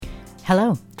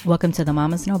Hello, welcome to the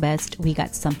Mamas Know Best We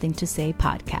Got Something to Say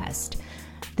podcast.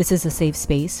 This is a safe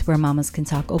space where mamas can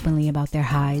talk openly about their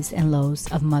highs and lows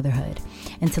of motherhood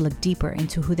and to look deeper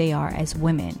into who they are as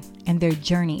women and their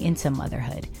journey into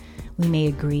motherhood. We may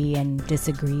agree and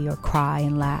disagree or cry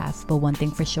and laugh, but one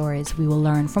thing for sure is we will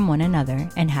learn from one another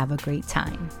and have a great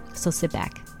time. So sit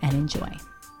back and enjoy.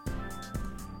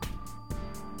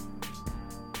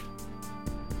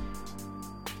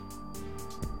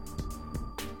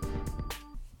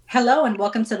 Hello and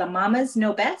welcome to the Mamas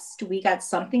Know Best We Got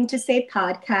Something to Say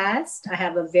podcast. I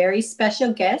have a very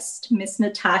special guest, Miss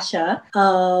Natasha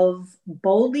of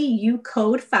Boldly You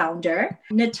Code founder.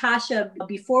 Natasha,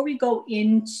 before we go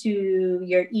into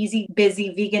your easy,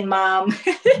 busy vegan mom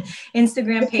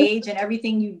Instagram page and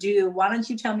everything you do, why don't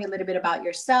you tell me a little bit about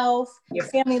yourself, your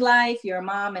family life, your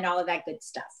mom, and all of that good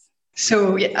stuff?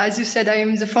 So, as you said, I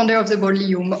am the founder of the Boldly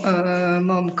You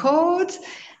Mom Code.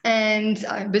 And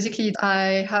basically,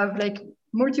 I have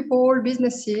multiple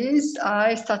businesses.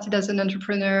 I started as an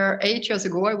entrepreneur 8 years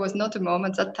ago. I was not a mom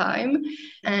at that time.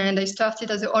 And I started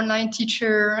as an online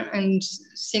teacher. And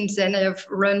since then, I have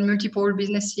run multiple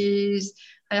businesses.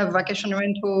 I have vacation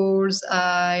rentals.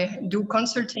 I do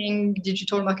consulting,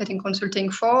 digital marketing consulting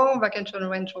for vacation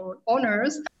rental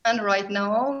owners. And right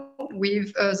now,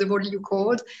 with the Boldly You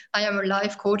Code, I am a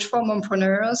life coach for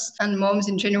mompreneurs and moms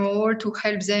in general to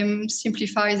help them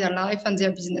simplify their life and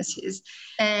their businesses.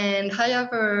 And I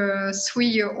have a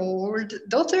 3-year-old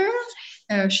daughter.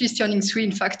 She's turning 3,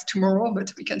 in fact, tomorrow,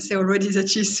 but we can say already that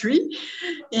she's 3.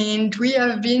 And we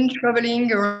have been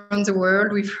traveling around the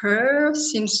world with her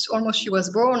since almost she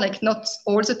was born, not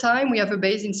all the time. We have a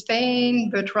base in Spain,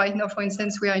 but right now, for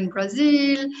instance, we are in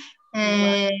Brazil.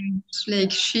 And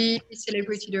she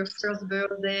celebrated her first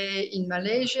birthday in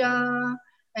Malaysia,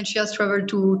 and she has traveled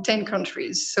to 10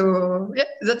 countries. So yeah,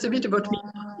 that's a bit about me.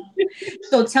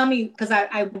 So tell me, because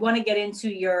I want to get into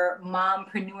your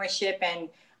mompreneurship and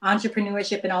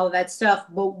entrepreneurship and all of that stuff,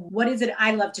 but what is it?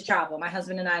 I love to travel. My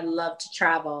husband and I love to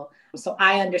travel. So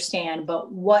I understand,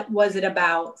 but what was it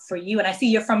about for you? And I see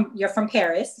you're from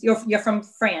Paris. You're from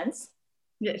France.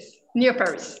 Yes, near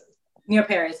Paris. Near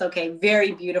Paris. Okay.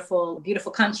 Very beautiful,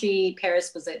 beautiful country.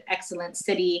 Paris was an excellent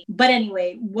city. But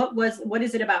anyway, what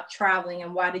is it about traveling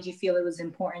and why did you feel it was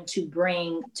important to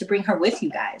bring her with you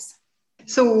guys?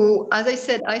 So, as I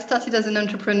said, I started as an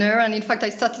entrepreneur. And in fact,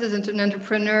 I started as an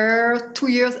entrepreneur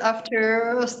 2 years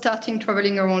after starting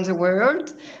traveling around the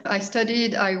world.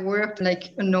 I worked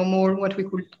like a normal, what we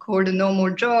could call a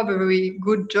normal job, a very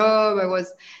good job. I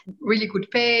was really good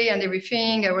pay and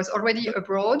everything. I was already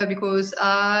abroad because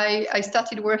I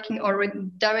started working already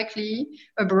directly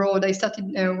abroad. I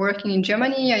started working in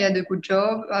Germany. I had a good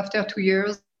job. After 2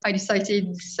 years, I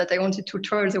decided that I wanted to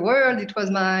travel the world. It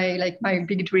was my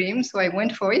big dream. So I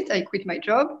went for it. I quit my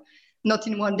job. Not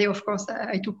in one day, of course.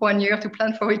 I took 1 year to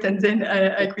plan for it and then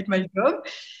I quit my job.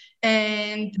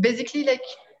 And basically,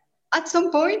 at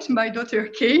some point, my daughter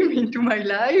came into my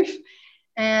life.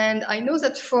 And I know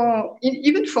that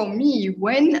even for me,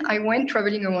 when I went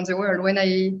traveling around the world, when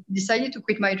I decided to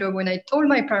quit my job, when I told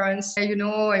my parents,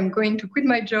 I'm going to quit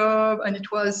my job, and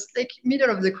it was middle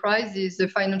of the crisis, the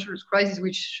financial crisis,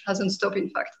 which hasn't stopped, in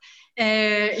fact,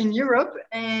 in Europe.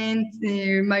 And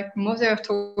my mother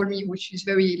told me, which is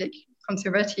very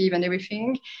conservative and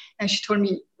everything, and she told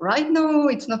me, right now,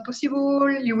 it's not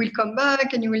possible. You will come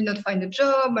back and you will not find a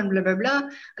job and blah, blah, blah.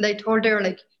 And I told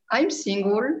her, I'm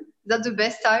single. That's the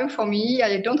best time for me.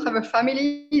 I don't have a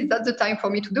family. That's the time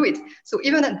for me to do it. So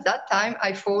even at that time,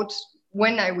 I thought,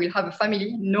 when I will have a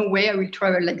family, no way I will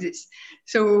travel like this.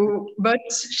 So, but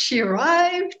she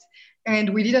arrived and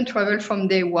we didn't travel from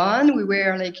day one. We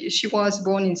were she was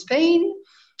born in Spain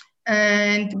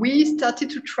and we started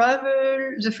to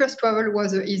travel. The first travel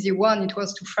was an easy one. It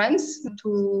was to France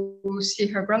to see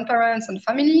her grandparents and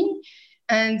family.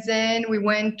 And then we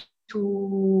went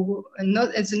to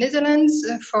the Netherlands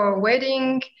for a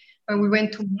wedding. We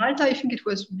went to Malta. I think it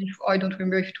was before. I don't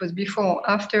remember if it was before or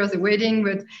after the wedding,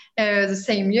 but the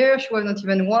same year. She was not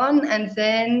even 1. And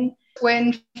then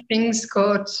when things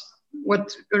got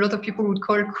what a lot of people would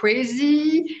call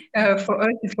crazy, for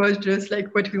us, it was just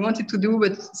what we wanted to do,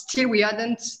 but still we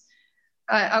hadn't.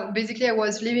 Basically, I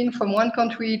was living from one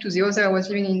country to the other. I was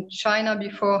living in China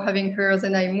before having her.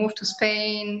 Then I moved to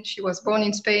Spain. She was born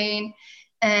in Spain.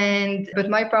 But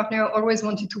my partner always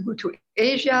wanted to go to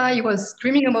Asia. He was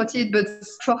dreaming about it, but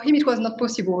for him, it was not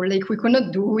possible. We could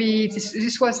not do it.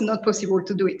 This was not possible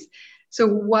to do it.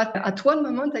 So at one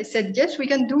moment I said, yes, we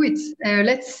can do it.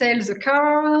 Let's sell the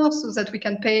car so that we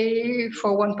can pay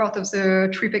for one part of the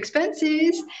trip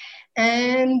expenses.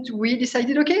 And we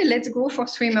decided, okay, let's go for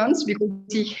 3 months because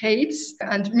he hates,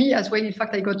 and me as well. In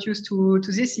fact, I got used to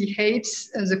this. He hates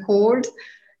the cold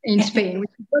in Spain,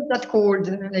 which is not that cold,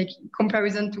 like in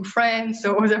comparison to France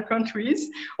or other countries.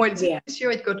 Well, this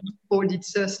year it got cold.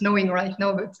 It's snowing right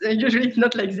now, but usually it's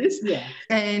not like this. Yeah.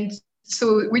 And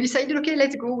so we decided, okay,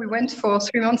 let's go. We went for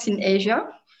 3 months in Asia.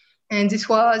 And this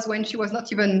was when she was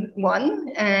not even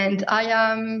one. And I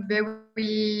am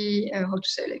very,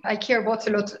 I care about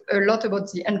a lot about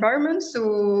the environment.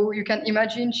 So you can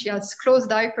imagine she has closed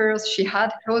diapers, she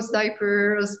had closed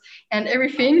diapers and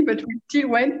everything, but we still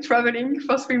went traveling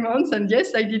for 3 months. And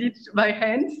yes, I did it by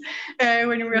hand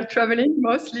when we were traveling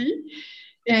mostly.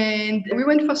 And we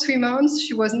went for 3 months.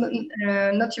 She was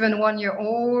not even 1 year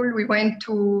old. We went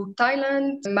to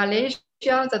Thailand, Malaysia.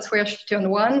 That's where she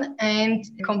turned one, and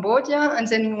Cambodia, and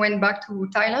then went back to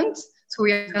Thailand. So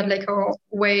we had like our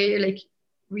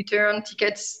return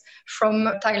tickets from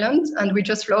Thailand, and we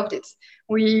just loved it.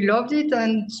 We loved it,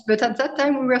 but at that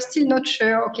time we were still not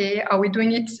sure. Okay, are we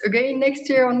doing it again next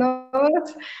year or not?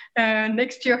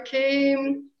 Next year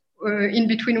came. In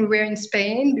between, we were in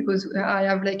Spain because I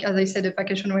have, as I said, a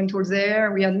vacation rental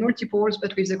there. We had multiples,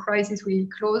 but with the crisis, we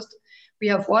closed. We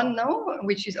have one now,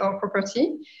 which is our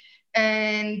property.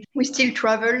 And we still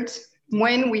traveled.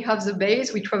 When we have the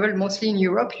base, we travel mostly in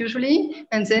Europe usually.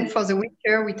 And then for the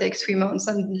winter, we take 3 months.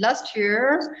 And last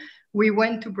year, we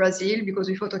went to Brazil because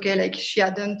we thought, okay, she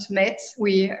hadn't met,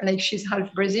 she's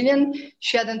half Brazilian.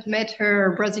 She hadn't met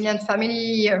her Brazilian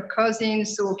family, her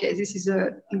cousins. So, okay, this is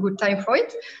a good time for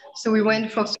it. So we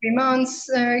went for 3 months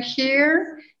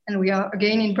here. And we are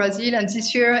again in Brazil. And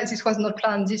this year, this was not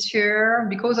planned this year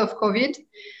because of COVID.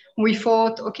 We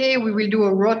thought, okay, we will do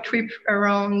a road trip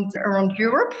around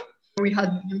Europe. We had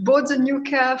bought the new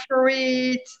car for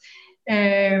it.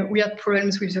 We had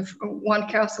problems with one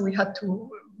car, so we had to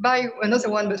buy another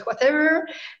one, but whatever.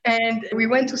 And we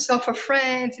went to south of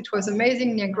France. It was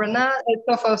amazing, near Granada,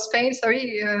 south of Spain,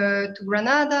 to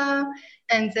Granada.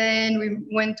 And then we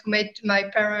went to meet my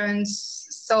parents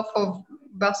south of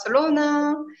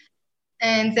Barcelona.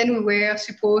 And then we were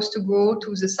supposed to go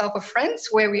to the south of France,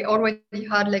 where we already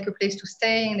had a place to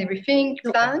stay and everything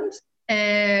planned.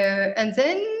 And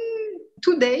then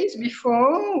 2 days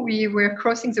before we were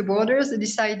crossing the borders, they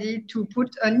decided to put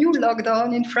a new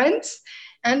lockdown in France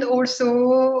and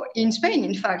also in Spain.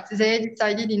 In fact, they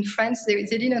decided in France, they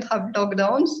didn't have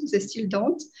lockdowns. They still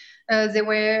don't. They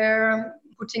were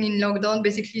putting in lockdown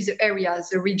basically the areas,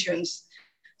 the regions.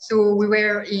 So we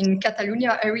were in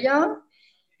Catalonia area.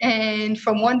 And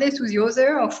from one day to the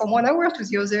other, or from 1 hour to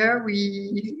the other,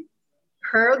 we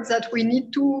heard that we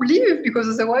need to leave because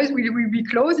otherwise we will be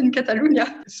closed in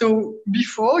Catalonia. So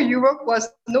before, Europe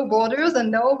was no borders, and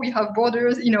now we have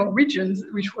borders in our regions,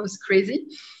 which was crazy.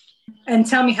 And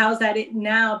tell me, how's that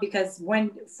now? Because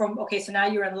so now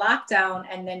you're in lockdown,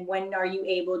 and then when are you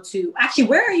able to, actually,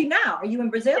 where are you now? Are you in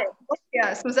Brazil?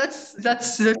 Yeah, so that's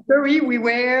the story. We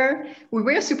were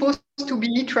supposed to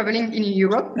be traveling in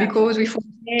Europe because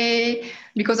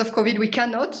because of COVID, we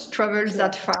cannot travel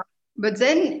that far. But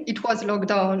then it was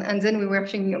lockdown, and then we were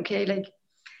thinking, okay,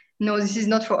 no, this is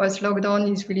not for us.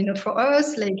 Lockdown is really not for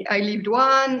us. I lived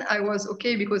one. I was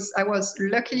okay because I was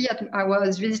I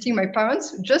was visiting my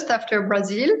parents just after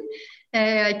Brazil.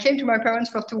 I came to my parents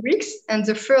for 2 weeks, and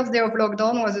the first day of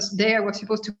lockdown was the day I was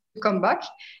supposed to come back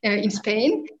in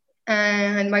Spain.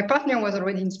 And my partner was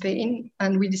already in Spain,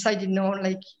 and we decided, no,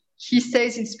 he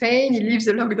stays in Spain, he leaves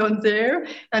the lockdown there,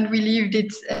 and we lived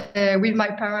it with my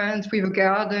parents, with a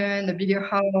garden, a bigger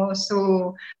house.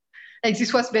 So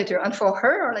this was better. And for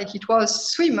her, it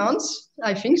was 3 months,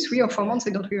 I think 3 or 4 months, I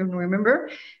don't even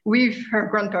remember, with her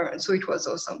grandparents. So it was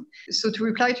awesome. So to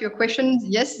reply to your question,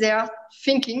 yes, they are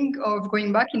thinking of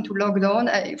going back into lockdown.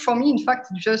 For me, in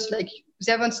fact, just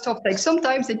they haven't stopped.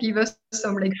 Sometimes they give us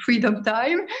some freedom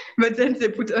time, but then they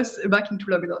put us back into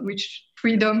lockdown, which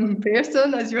freedom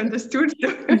person, as you understood.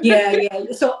 Yeah.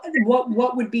 So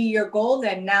what would be your goal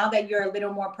then? Now that you're a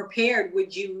little more prepared,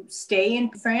 would you stay in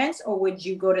France or would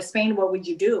you go to Spain? What would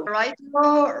you do? Right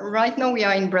now we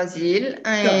are in Brazil,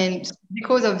 and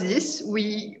because of this,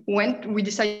 we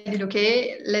decided,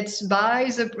 okay, let's buy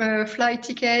the flight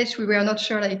tickets. We were not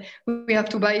sure, we have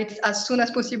to buy it as soon as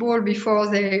possible before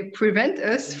they prevent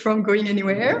us from going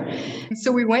anywhere.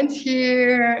 So we went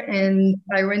here, and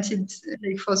I rented,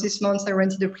 for this month, I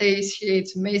rented a place here.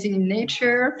 It's amazing in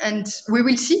nature, and we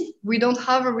will see. We don't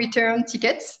have a return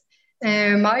ticket.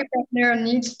 My partner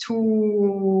needs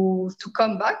to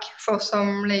come back for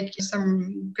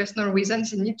some personal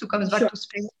reasons. He needs to come back to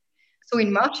Spain. So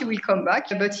in March he will come back,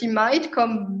 but he might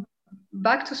come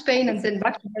back to Spain and then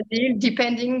back to Brazil,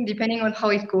 depending on how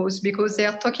it goes, because they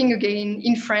are talking again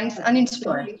in France and in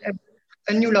Spain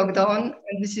a new lockdown,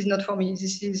 and this is not for me.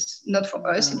 This is not for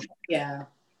us. Yeah.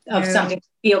 Of something to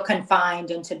feel confined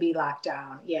and to be locked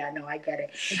down. Yeah, no, I get it.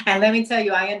 And let me tell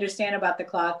you, I understand about the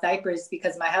cloth diapers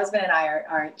because my husband and I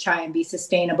are trying to be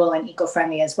sustainable and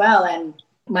eco-friendly as well. And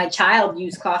my child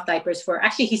used cloth diapers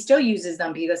actually, he still uses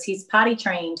them because he's potty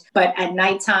trained. But at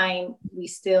nighttime, we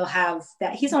still have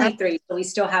that. He's only 3, so we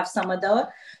still have some of those.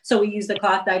 So we use the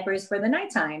cloth diapers for the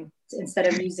nighttime instead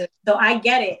of using. So I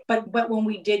get it. But when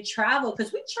we did travel,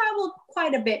 because we traveled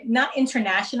quite a bit, not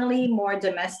internationally, more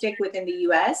domestic within the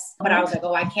US. But I was like,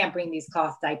 oh, I can't bring these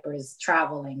cloth diapers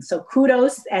traveling. So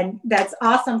kudos. And that's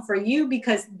awesome for you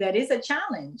because that is a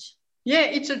challenge. Yeah,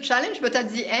 it's a challenge, but at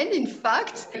the end, in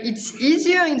fact, it's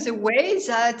easier in the way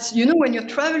that, you know, when you're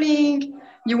traveling,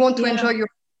 you want to enjoy your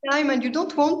time and you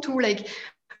don't want to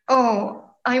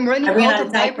I'm running out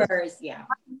of diapers. Yeah.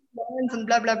 And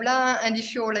blah, blah, blah. And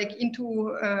if you're like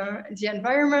into the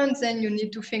environment, then you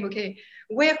need to think, okay,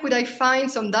 where could I find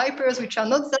some diapers which are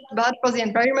not that bad for the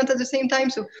environment at the same time?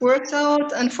 So it works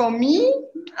out. And for me,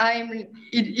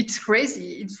 it's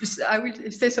crazy. I will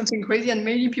say something crazy, and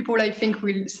many people I think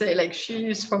will say like she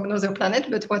is from another planet,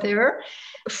 but whatever.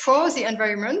 For the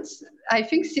environment, I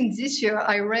think since this year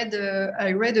I read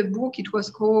a book. It was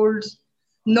called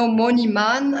No Money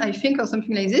Man, I think, or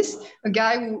something like this. A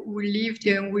guy who lived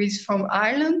from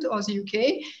Ireland or the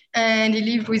UK, and he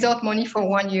lived without money for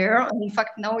 1 year. And in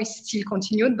fact, now it's still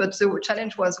continued, but the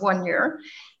challenge was 1 year.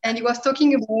 And he was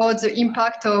talking about the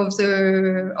impact of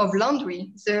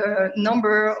laundry, the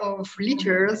number of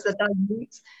liters that are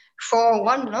used for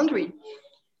one laundry.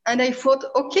 And I thought,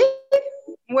 okay,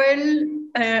 well,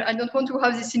 I don't want to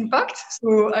have this impact,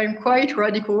 so I'm quite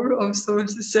radical of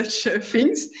such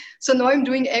things. So now I'm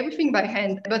doing everything by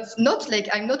hand, but not like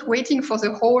I'm not waiting for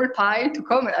the whole pile to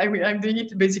come. I'm doing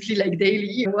it basically like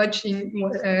daily, washing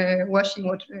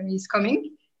what is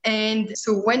coming. And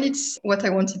so when it's what I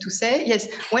wanted to say, yes,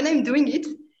 when I'm doing it,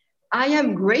 I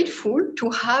am grateful to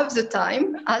have the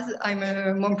time, as I'm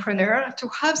a mompreneur, to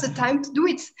have the time to do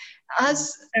it.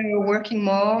 As a working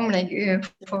mom, like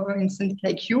for instance,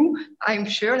 like you, I'm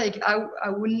sure like I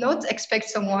would not expect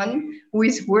someone who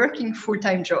is working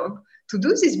full-time job to do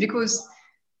this because,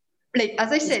 like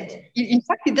as I said, in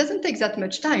fact, it doesn't take that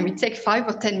much time. It takes 5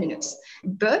 or 10 minutes.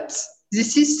 But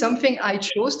this is something I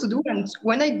chose to do, and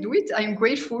when I do it, I'm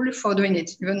grateful for doing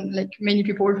it. Even like many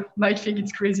people might think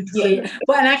it's crazy to say.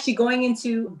 Well, and actually going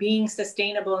into being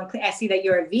sustainable, and I see that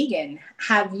you're a vegan.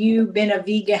 Have you been a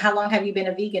vegan? How long have you been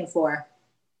a vegan for?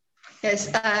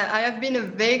 Yes, I have been a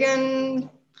vegan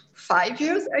 5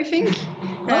 years, I think.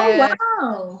 Oh,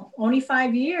 wow. Only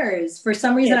 5 years. For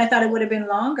some reason, I thought it would have been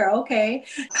longer. Okay.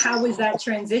 How was that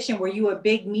transition? Were you a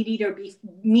big meat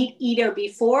eater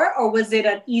before, or was it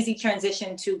an easy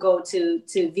transition to go to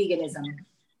veganism?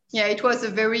 Yeah, it was a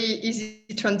very easy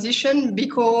transition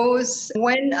because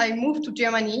when I moved to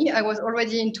Germany, I was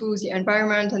already into the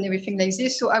environment and everything like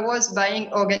this. So I was buying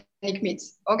organic meat.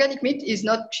 Organic meat is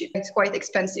not cheap. It's quite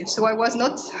expensive. So I was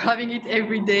not having it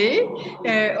every day,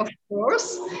 of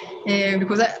course,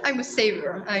 because I'm a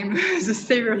saver. I'm the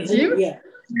saver team. Yeah.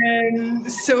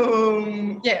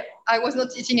 I was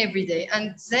not eating every day.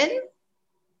 And then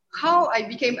how I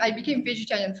became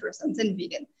vegetarian first and then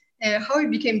vegan. How I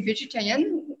became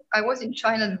vegetarian, I was in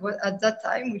China at that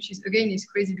time, which is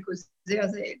crazy because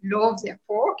they love their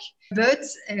pork, but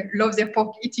love their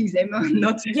pork eating them,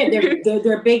 not. Yeah,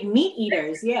 they're big meat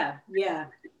eaters. Yeah.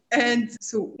 And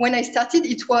so when I started,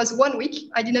 it was 1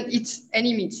 week. I didn't eat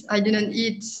any meat.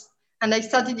 And I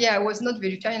started, I was not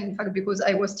vegetarian, in fact, because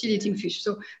I was still eating fish.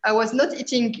 So I was not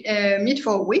eating meat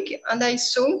for a week. And I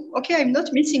saw, okay, I'm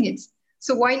not missing it.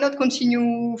 So why not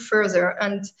continue further?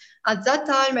 And at that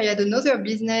time, I had another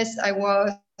business. I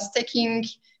was taking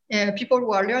people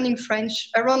who are learning French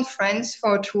around France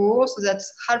for a tour. So that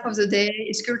half of the day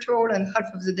is cultural and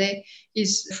half of the day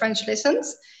is French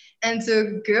lessons. And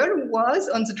the girl who was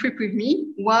on the trip with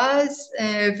me was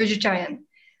vegetarian.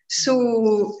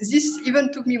 So this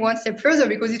even took me one step further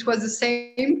because it was the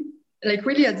same, like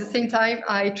really at the same time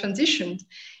I transitioned.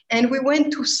 And we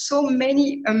went to so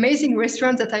many amazing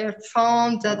restaurants that I have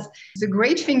found that the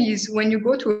great thing is when you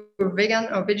go to a vegan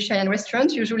or vegetarian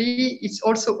restaurant, usually it's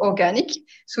also organic.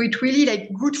 So it's really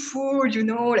like good food,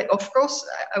 like, of course,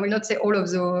 I will not say all of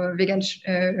the vegan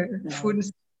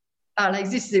foods are like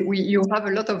this. You have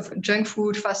a lot of junk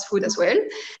food, fast food as well.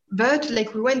 But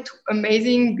like we went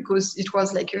amazing because it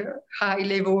was like a high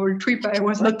level trip. I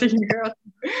was not taking her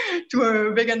to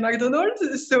a vegan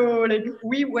McDonald's. So like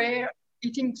we were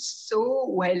eating so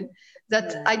well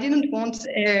that I didn't want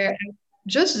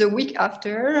just the week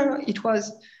after,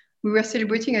 we were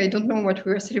celebrating, I don't know what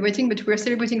we were celebrating, but we were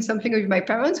celebrating something with my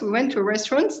parents. We went to a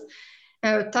restaurant,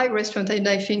 a Thai restaurant, and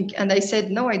I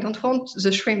said, no, I don't want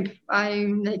the shrimp.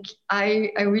 I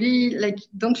really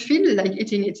don't feel like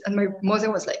eating it. And my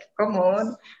mother was like, come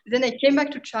on. Then I came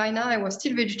back to China. I was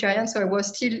still vegetarian, so I was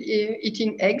still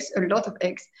eating eggs, a lot of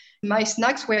eggs. My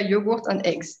snacks were yogurt and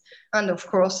eggs. And of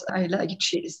course, I like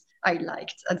cheese. I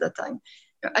liked at that time.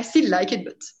 I still like it,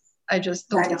 but I just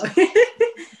don't eat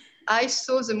it. I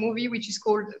saw the movie, which is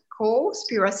called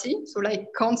Co-spiracy. So like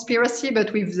conspiracy,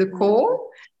 but with the co.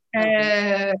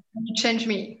 It changed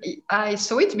me. I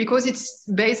saw it because it's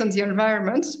based on the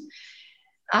environment.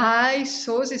 I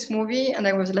saw this movie and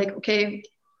I was like, okay,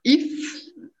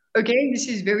 again, this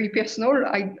is very personal.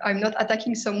 I'm not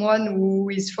attacking someone who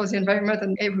is for the environment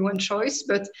and everyone's choice,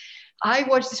 but I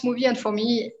watched this movie and for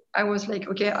me, I was like,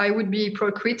 okay, I would be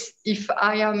hypocrite if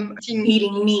I am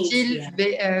eating meat,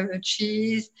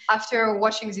 cheese after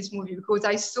watching this movie, because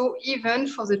I saw even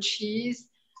for the cheese,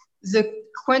 the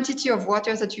quantity of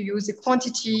water that you use, the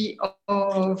quantity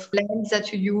of land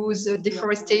that you use, the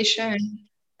deforestation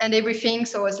and everything.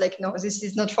 So I was like, no, this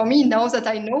is not for me. Now that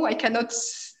I know, I cannot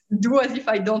do as if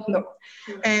I don't know.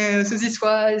 So this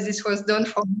was done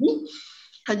for me.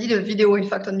 I did a video, in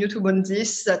fact, on YouTube on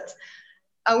this, that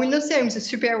I will not say I'm the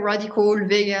super radical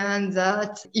vegan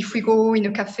that if we go in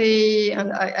a cafe,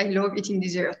 and I love eating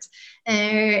dessert,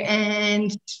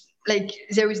 and like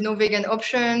there is no vegan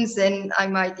options, then I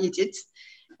might eat it.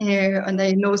 And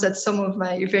I know that some of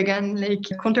my vegan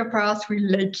counterparts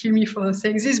will kill me for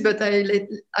saying this, but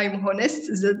I'm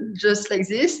honest, just like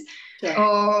this. Yeah.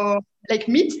 Or like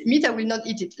meat, I will not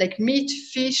eat it. Like meat,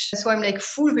 fish. So I'm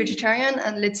full vegetarian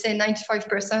and let's say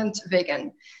 95%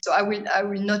 vegan. So I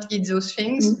will not eat those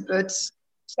things, but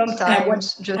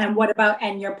sometimes And what about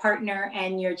your partner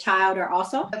and your child are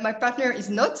also? My partner is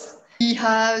not. He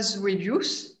has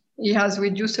reduced. He has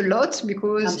reduced a lot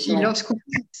because he loves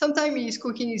cooking. Sometimes he's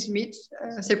cooking his meat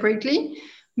separately,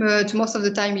 but most of the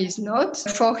time he's not.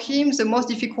 For him, the most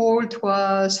difficult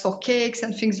was for cakes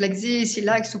and things like this. He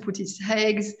likes to put his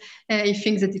eggs. He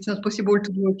thinks that it's not possible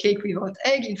to do a cake without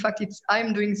egg. In fact,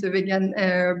 I'm doing the vegan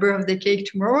birthday cake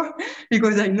tomorrow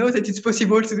because I know that it's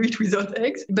possible to do it without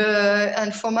eggs.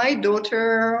 And for my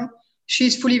daughter,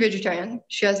 she's fully vegetarian.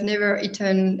 She has never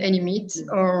eaten any meat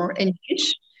or any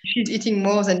fish. She's eating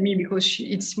more than me because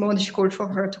it's more difficult for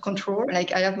her to control. I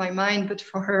have my mind, but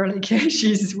for her,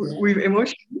 she's with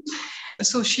emotion.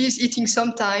 So she's eating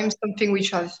sometimes something which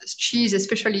has cheese,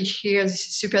 especially here. This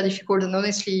is super difficult. And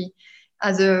honestly,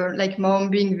 as a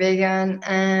mom being vegan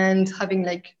and having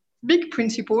big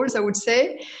principles, I would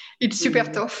say, it's super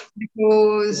tough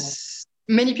because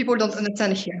many people don't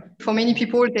understand here. For many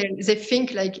people, they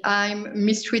think I'm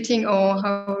mistreating, or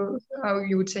how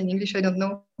you would say in English, I don't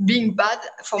know, being bad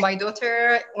for my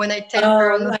daughter when I tell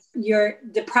her you're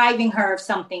depriving her of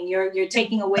something. You're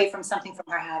taking away from something from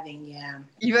her having. Yeah.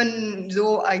 Even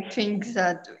though I think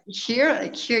that here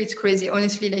it's crazy.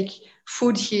 Honestly,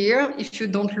 food here, if you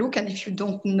don't look and if you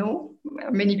don't know,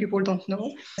 many people don't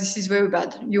know, this is very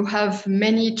bad. You have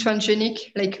many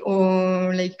transgenic,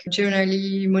 or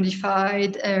generally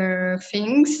modified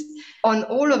things on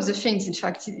all of the things. In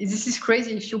fact, this is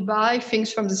crazy. If you buy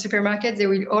things from the supermarket, there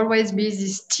will always be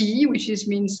this T, which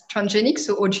means transgenic,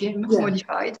 so OGM,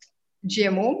 modified,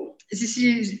 GMO. This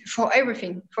is for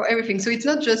everything. So it's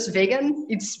not just vegan.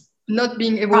 It's not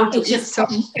being able to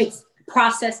eat. It's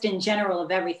processed in general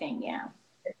of everything. Yeah.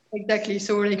 Exactly.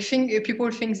 So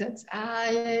people think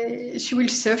that she will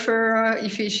suffer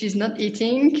if she's not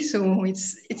eating. So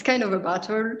it's kind of a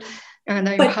battle. And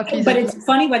I'm happy. But it's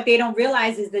funny, what they don't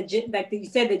realize is that, like you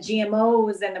said, the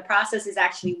GMOs and the process is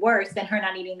actually worse than her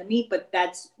not eating the meat. But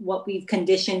that's what we've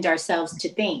conditioned ourselves to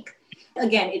think.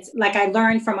 Again, it's like I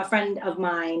learned from a friend of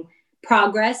mine,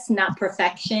 progress, not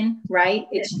perfection, right?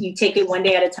 It's you take it one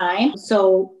day at a time.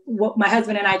 So what my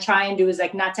husband and I try and do is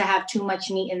not to have too much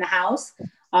meat in the house.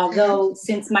 Although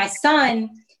since my son,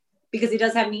 because he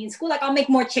does have meat in school, I'll make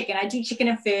more chicken. I do chicken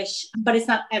and fish, but it's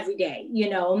not every day,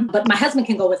 But my husband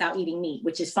can go without eating meat,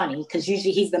 which is funny because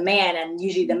usually he's the man and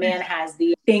usually the man has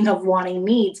the thing of wanting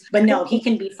meat. But no, he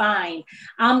can be fine.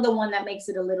 I'm the one that makes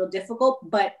it a little difficult.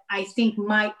 But I think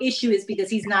my issue is because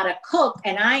he's not a cook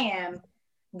and I am,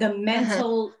 the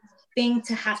mental thing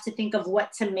to have to think of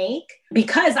what to make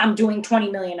because I'm doing 20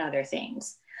 million other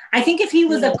things. I think if he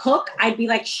was a cook, I'd be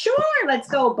like, sure, let's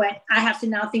go. But I have to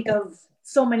now think of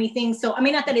so many things. So, I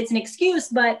mean, not that it's an excuse,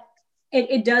 but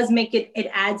it does make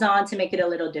it adds on to make it a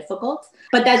little difficult.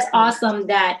 But that's awesome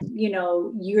that,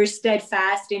 you're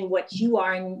steadfast in what you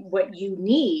are and what you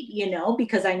need,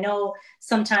 because I know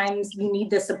sometimes you need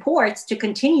the supports to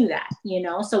continue that,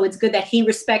 so it's good that he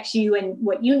respects you and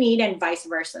what you need and vice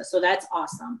versa. So that's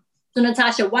awesome. So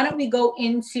Natasha, why don't we go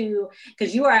into,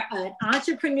 because you are an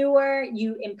entrepreneur,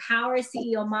 you empower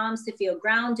CEO moms to feel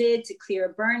grounded, to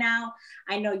clear burnout.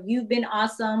 I know you've been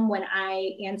awesome when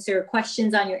I answer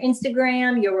questions on your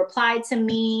Instagram, your reply to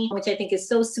me, which I think is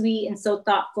so sweet and so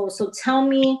thoughtful. So tell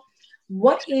me,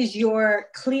 what is your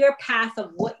clear path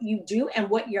of what you do and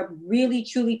what you're really,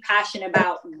 truly passionate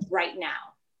about right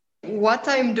now? What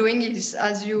I'm doing is,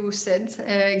 as you said,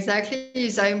 exactly,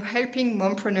 is I'm helping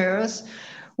mompreneurs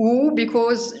who,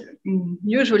 because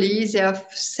usually they have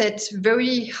set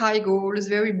very high goals,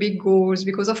 very big goals,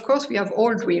 because of course we have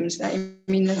all dreams. I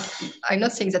mean, I'm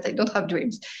not saying that I don't have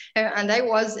dreams. And I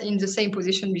was in the same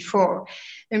position before.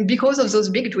 And because of those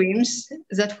big dreams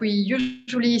that we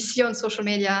usually see on social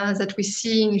media, that we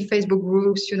see in Facebook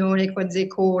groups, like what they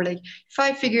call like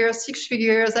 5 figures, 6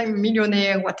 figures, I'm a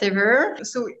millionaire, whatever.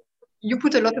 So you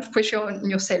put a lot of pressure on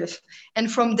yourself.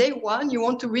 And from day one, you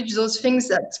want to reach those things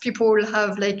that people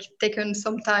have like taken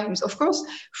sometimes. Of course,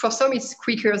 for some it's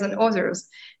quicker than others,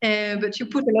 but you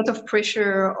put a lot of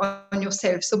pressure on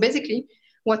yourself. So basically,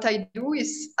 what I do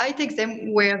is I take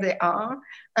them where they are.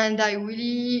 And I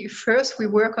really, first we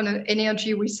work on an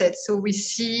energy reset. So we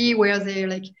see where they're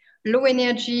like low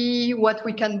energy, what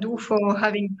we can do for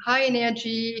having high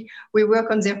energy. We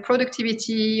work on their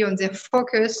productivity, on their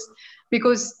focus,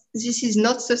 because this is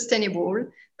not sustainable.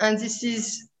 And this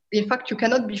is, in fact, you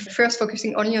cannot be first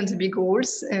focusing only on the big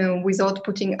goals without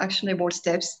putting actionable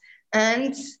steps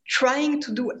and trying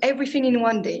to do everything in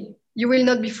one day. You will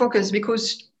not be focused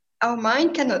because our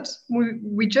mind cannot.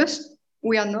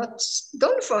 We are not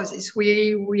done for this.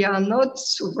 We are not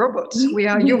robots. We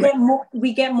are human.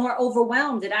 We get more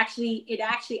overwhelmed. It actually,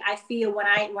 I feel when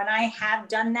I have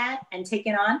done that and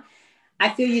taken on, I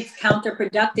feel it's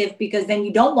counterproductive because then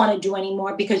you don't want to do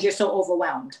anymore because you're so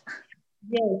overwhelmed.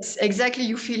 Yes, exactly.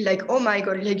 You feel like, oh my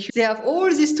God, like they have all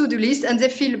this to-do list and they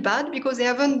feel bad because they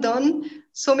haven't done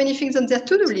so many things on their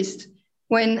to-do list.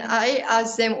 When I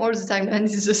ask them all the time, and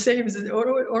it's the same, it's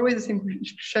always the same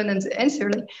question and the answer,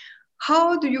 like,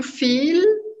 how do you feel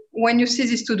when you see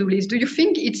this to-do list? Do you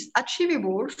think it's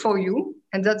achievable for you?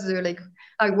 And that's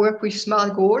I work with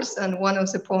SMART goals, and one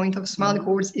of the points of SMART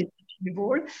goals is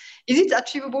achievable. Is it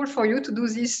achievable for you to do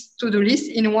this to-do list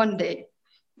in one day?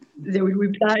 They will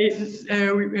reply,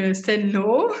 say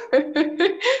no.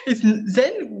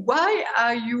 Then why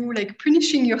are you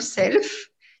punishing yourself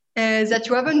that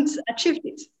you haven't achieved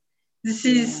it? This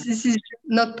is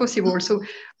not possible. So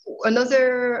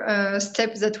another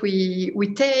step that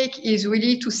we take is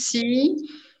really to see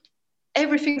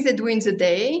everything they do in the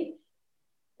day.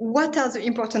 What are the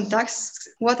important tasks?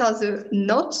 What are the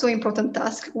not so important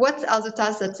tasks? What are the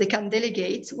tasks that they can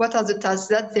delegate? What are the tasks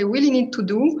that they really need to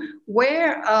do?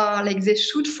 Where they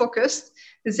should focus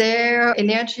their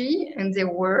energy and their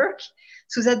work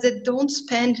so that they don't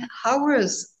spend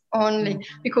hours on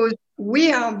because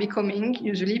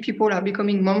usually people are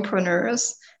becoming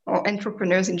mompreneurs or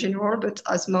entrepreneurs in general, but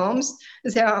as moms,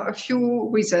 there are a few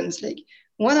reasons.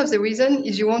 One of the reasons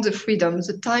is you want the freedom,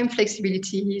 the time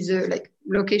flexibility, the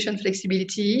location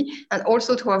flexibility, and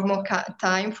also to have more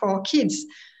time for our kids.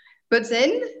 But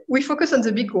then we focus on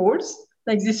the big goals,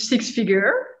 like this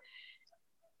 6-figure,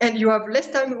 and you have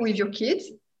less time with your kids.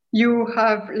 You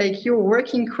have you're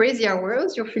working crazy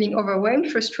hours, you're feeling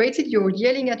overwhelmed, frustrated, you're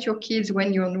yelling at your kids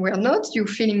when you were not, you're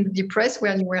feeling depressed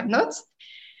when you were not.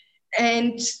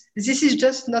 And this is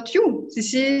just not you.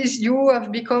 You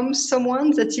have become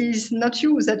someone that is not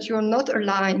you, that you're not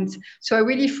aligned. So I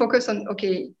really focus on,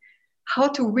 how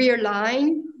to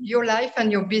realign your life and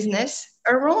your business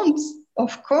around,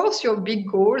 of course, your big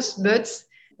goals, but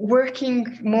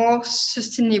working more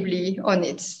sustainably on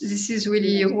it. This is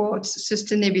really about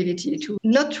sustainability, to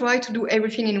not try to do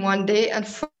everything in one day and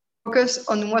focus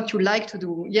on what you like to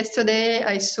do. Yesterday,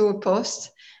 I saw a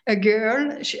post. A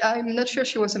girl, I'm not sure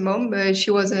she was a mom, but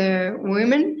she was a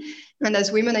woman. And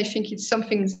as women, I think it's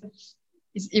something that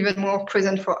is even more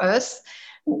present for us.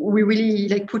 We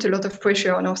really put a lot of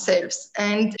pressure on ourselves.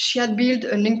 And she had built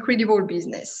an incredible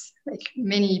business.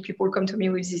 Many people come to me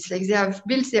with this. They have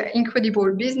built their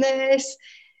incredible business.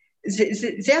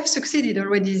 They have succeeded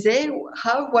already. They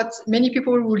have what many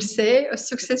people will say a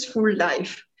successful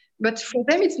life. But for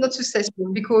them, it's not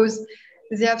successful because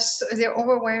they're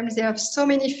overwhelmed. They have so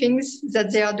many things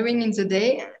that they are doing in the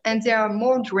day, and they are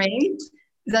more drained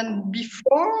than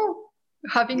before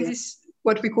having this,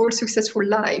 what we call successful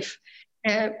life.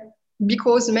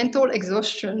 because mental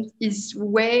exhaustion is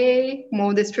way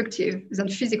more destructive than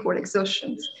physical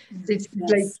exhaustion. It's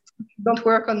like, don't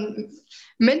work on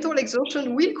mental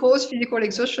exhaustion will cause physical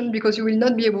exhaustion because you will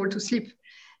not be able to sleep.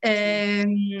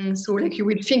 And so like you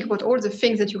will think about all the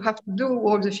things that you have to do,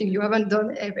 all the things you haven't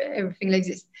done, everything like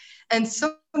this. And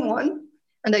someone,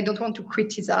 and I don't want to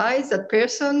criticize that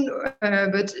person,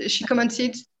 but she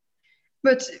commented,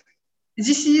 but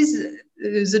this is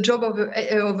the job of a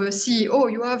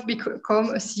CEO. You have become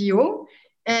a CEO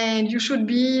and you should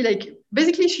be like,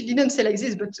 basically she didn't say like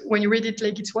this, but when you read it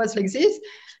like it was like this,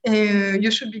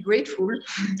 you should be grateful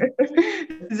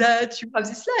that you have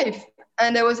this life.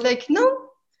 And I was like, no,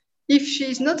 if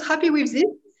she's not happy with this,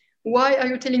 why are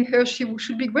you telling her she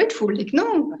should be grateful? Like,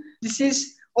 no, this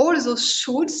is all those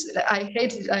shoulds. I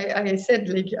hate it. I said,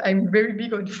 like, I'm very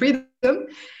big on freedom.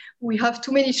 We have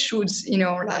too many shoulds in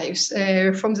our lives.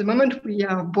 From the moment we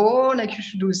are born, like you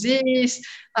should do this.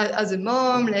 As a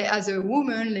mom, like, as a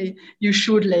woman, like, you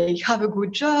should like have a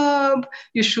good job.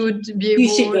 You should be able.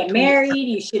 You should get married.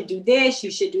 You should do this.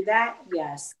 You should do that.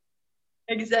 Yes.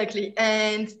 Exactly.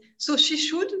 And so she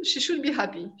should be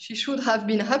happy. She should have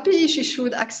been happy. She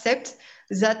should accept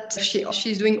that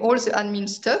she's doing all the admin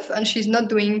stuff and she's not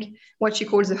doing what she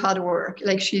calls the hard work.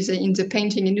 Like she's in the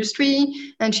painting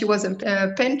industry and she was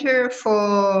a painter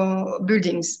for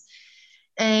buildings.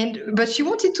 But she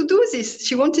wanted to do this.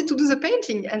 She wanted to do the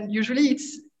painting. And usually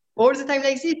it's all the time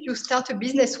like this. You start a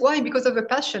business. Why? Because of a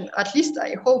passion. At least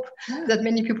I hope that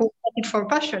many people start it for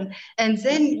passion. And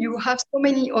then you have so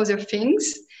many other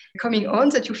things coming on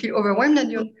that you feel overwhelmed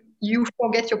and you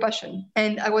forget your passion.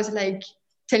 And I was like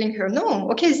telling her,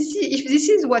 no, okay, if this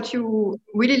is what you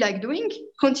really like doing,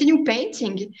 continue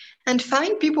painting and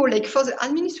find people. Like for the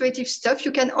administrative stuff,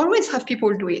 you can always have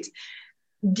people do it.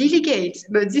 Delegate.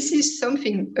 But this is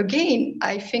something, again,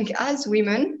 I think as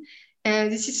women,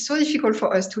 and this is so difficult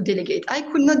for us to delegate. I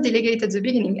could not delegate at the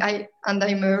beginning.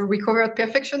 I'm a recovered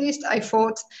perfectionist. I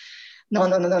thought, no.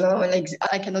 Like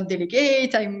I cannot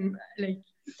delegate. I'm like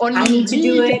only I need to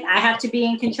do it. I have to be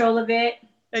in control of it.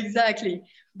 Exactly.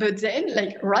 But then,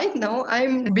 like right now,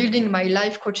 I'm building my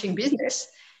life coaching business.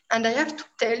 And I have to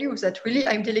tell you that really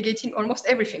I'm delegating almost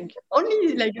everything.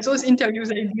 Only like those interviews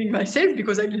I'm doing myself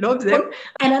because I love them.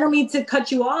 And I don't mean to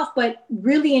cut you off, but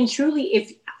really and truly,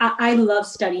 if I love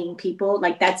studying people,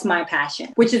 like that's my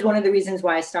passion, which is one of the reasons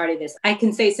why I started this. I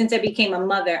can say since I became a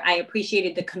mother, I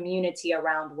appreciated the community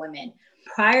around women.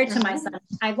 Prior to my son,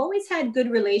 I've always had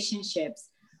good relationships,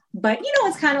 but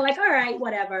it's kind of like, all right,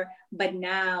 whatever. But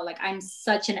now, like I'm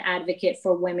such an advocate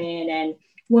for women and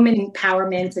women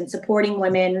empowerment and supporting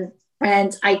women.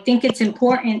 And I think it's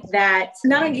important that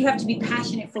not only do you have to be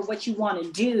passionate for what you want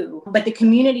to do, but the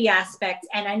community aspect.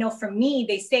 And I know for me,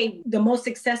 they say the most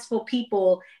successful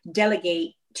people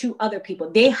delegate to other people.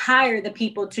 They hire the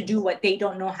people to do what they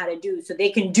don't know how to do so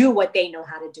they can do what they know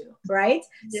how to do, right?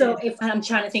 Yeah. So if I'm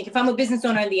trying to think, if I'm a business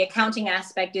owner and the accounting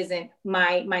aspect isn't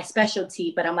my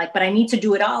specialty, but I'm like, but I need to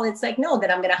do it all. It's like, no,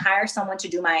 that I'm going to hire someone to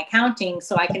do my accounting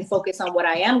so I can focus on what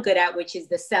I am good at, which is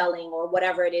the selling or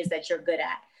whatever it is that you're good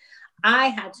at. I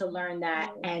had to learn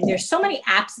that. And there's so many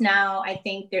apps now. I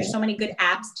think there's so many good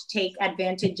apps to take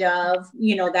advantage of,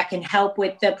 that can help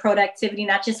with the productivity,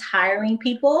 not just hiring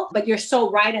people, but you're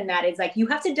so right in that. It's like, you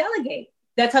have to delegate.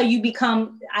 That's how you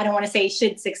become, I don't want to say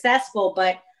successful,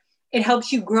 but it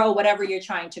helps you grow whatever you're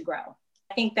trying to grow.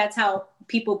 I think that's how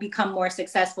people become more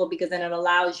successful, because then it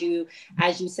allows you,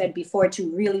 as you said before, to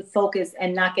really focus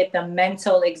and not get the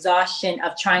mental exhaustion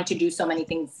of trying to do so many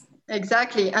things.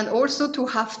 Exactly. And also to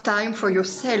have time for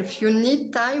yourself. You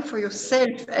need time for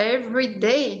yourself every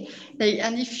day.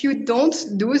 And if you don't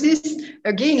do this,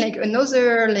 again, like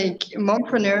another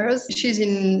mompreneur, she's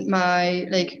in my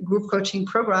group coaching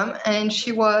program, and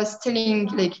she was telling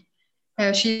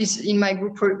she's in my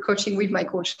group coaching with my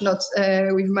coach, not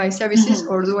with my services,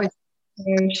 although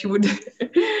she would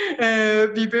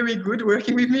be very good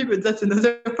working with me, but that's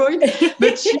another point.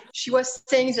 But she was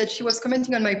saying that she was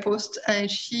commenting on my post, and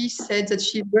she said that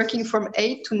she's working from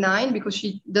 8 to 9 because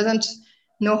she doesn't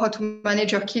know how to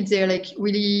manage her kids. They're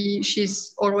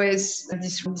she's always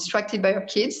distracted by her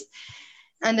kids.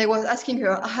 And I was asking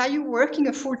her, are you working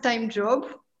a full-time job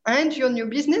and your new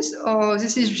business, or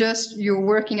this is just your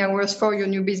working hours for your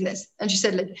new business? And she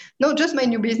said no, just my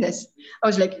new business. I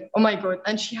was like, oh my God.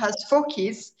 And she has 4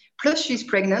 kids, plus she's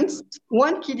pregnant.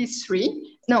 1 kid is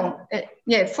 3.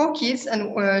 4 kids,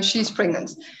 and she's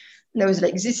pregnant. And I was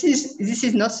like, this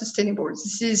is not sustainable.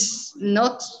 This is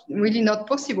not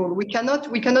possible. We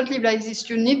cannot live like this.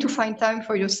 You need to find time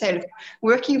for yourself.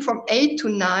 Working from 8 to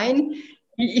 9,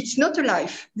 it's not a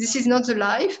life. This is not the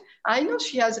life. I know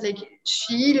she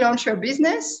launched her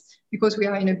business because we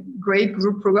are in a great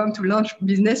group program to launch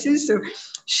businesses. So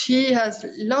she has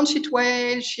launched it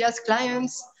well. She has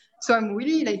clients. So I'm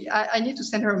really like, I need to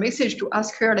send her a message to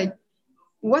ask her like,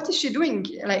 what is she doing?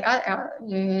 Like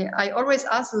I always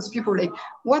ask those people like,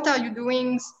 what are you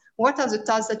doing? What are the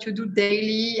tasks that you do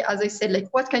daily? As I said,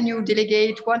 like, what can you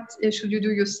delegate? What should you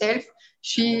do yourself?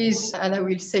 She's, and I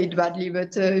will say it badly,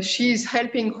 but she's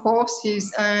helping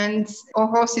horses and or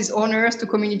horses owners to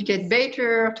communicate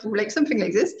better, to like something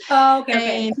like this. Oh,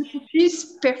 okay. And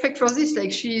she's perfect for this.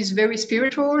 Like, she's very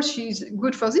spiritual. She's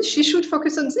good for this. She should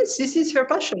focus on this. This is her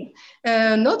passion,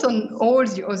 not on all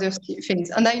the other things.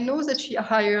 And I know that she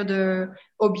hired a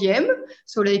OBM,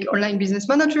 so like online business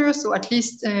manager. So at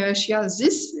least she has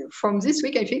this from this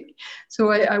week, I think.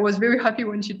 So I was very happy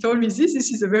when she told me this.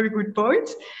 This is a very good point.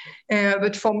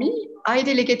 But for me, I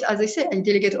delegate, as I said, I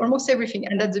delegate almost everything.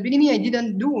 And at the beginning, I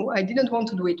didn't want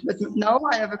to do it. But now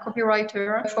I have a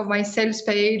copywriter for my sales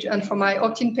page, and for my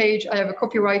opt-in page, I have a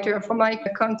copywriter for my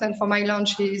content, for my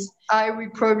launches. I will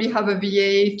probably have a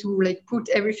VA to like put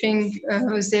everything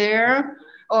there,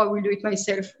 or I will do it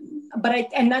myself. But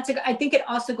I think it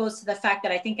also goes to the fact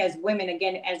that I think as women,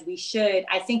 again, as we should,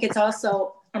 I think it's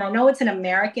also, and I know it's an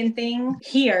American thing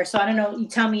here, so I don't know, you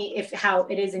tell me if how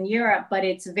it is in Europe, but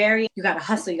it's very, you got to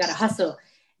hustle.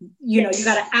 You know, you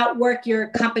got to outwork your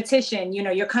competition, you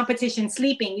know, your competition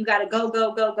sleeping, you got to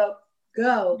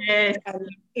go. Yes. And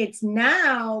it's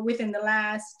now within the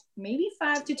last maybe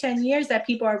 5 to 10 years that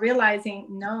people are realizing,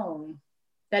 no,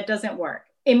 that doesn't work.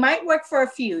 It might work for a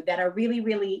few that are really,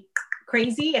 really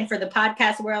crazy. And for the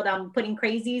podcast world, I'm putting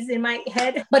crazies in my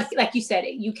head. But like you said,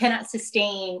 you cannot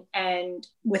sustain and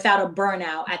without a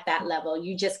burnout at that level.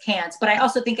 You just can't. But I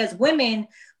also think as women,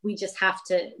 we just have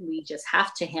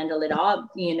to handle it all,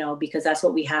 you know, because that's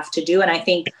what we have to do. And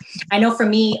I know for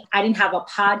me, I didn't have a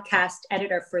podcast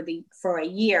editor for a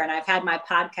year, and I've had my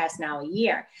podcast now a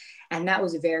year. And that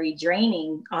was very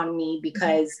draining on me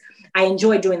because I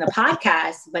enjoy doing the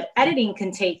podcast, but editing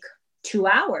can take 2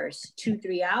 hours,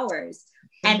 3 hours.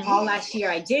 And all last year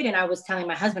I did. And I was telling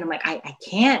my husband, I'm like, I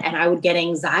can't. And I would get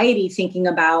anxiety thinking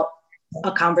about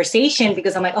a conversation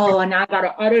because I'm like, oh, and now I got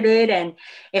to edit it. And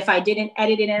if I didn't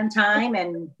edit it in time,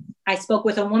 and I spoke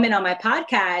with a woman on my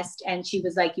podcast and she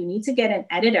was like, you need to get an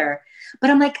editor. But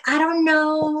I'm like, I don't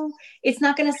know. It's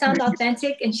not going to sound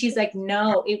authentic. And she's like,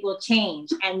 no, it will change.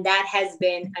 And that has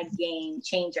been a game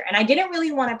changer. And I didn't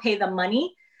really want to pay the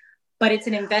money, but it's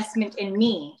an investment in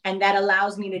me. And that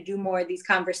allows me to do more of these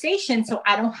conversations so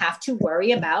I don't have to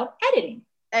worry about editing.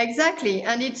 Exactly.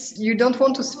 And you don't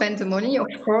want to spend the money, of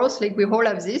course, like we all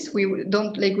have this. We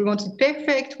want it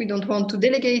perfect. We don't want to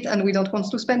delegate, and we don't want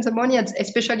to spend the money,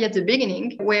 especially at the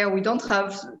beginning where we don't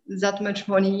have that much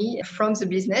money from the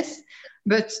business.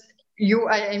 But you're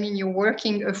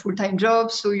working a full-time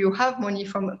job, so you have money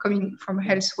coming from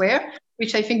elsewhere,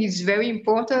 which I think is very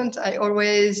important. I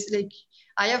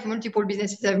have multiple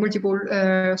businesses, I have multiple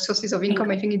sources of income.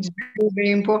 I think it's very,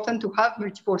 very important to have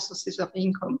multiple sources of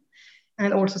income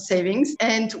and also savings.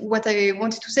 And what I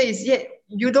wanted to say is,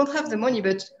 you don't have the money,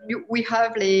 but we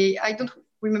have I don't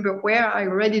remember where I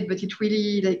read it, but it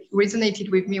really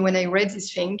resonated with me when I read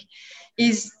this thing,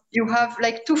 is you have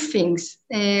two things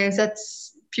that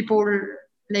people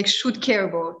should care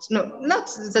about. No,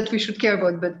 not that we should care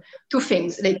about, but two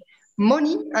things,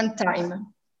 money and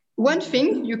time. One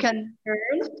thing you can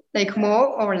earn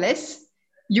more or less,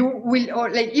 you will, or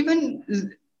even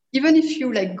if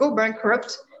you go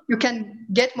bankrupt, you can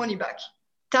get money back.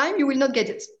 Time, you will not get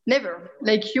it. Never.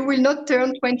 You will not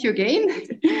turn 20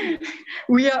 again.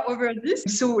 We are over this.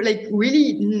 So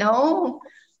really now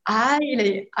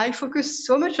I focus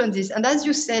so much on this. And as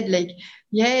you said,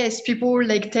 yes, people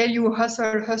tell you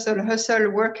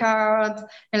hustle, work hard,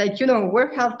 and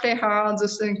work hard, play hard,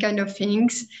 those kind of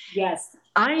things. Yes.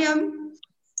 I am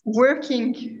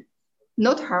working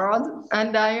not hard,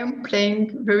 and I am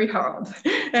playing very hard.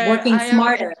 Working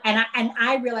smarter. And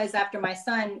I realized after my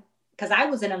son, because I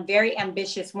was a very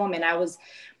ambitious woman.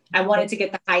 I wanted to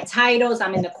get the high titles.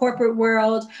 I'm in the corporate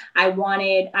world. I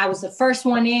was the first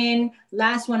one in,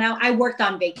 last one out. I worked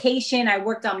on vacation. I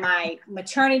worked on my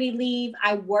maternity leave.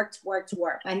 I worked.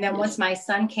 And then once my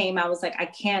son came, I was like, I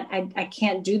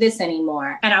can't do this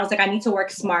anymore. And I was like, I need to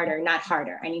work smarter, not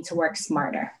harder. I need to work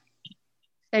smarter.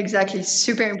 Exactly.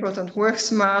 Super important. Work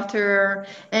smarter.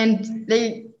 And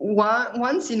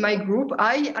once in my group,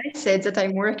 I said that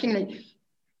I'm working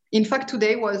in fact,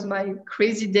 today was my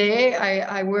crazy day.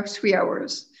 I worked 3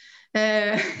 hours.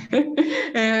 But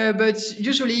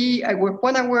usually I work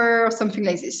 1 hour, something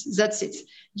like this. That's it.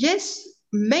 Yes,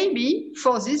 maybe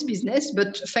for this business,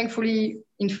 but thankfully,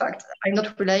 in fact, I'm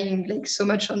not relying like so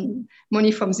much on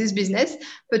money from this business.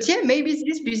 But yeah, maybe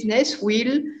this business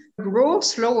will grow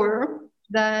slower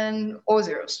than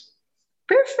others.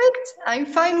 Perfect. I'm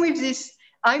fine with this.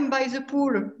 I'm by the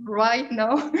pool right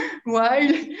now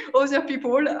while other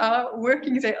people are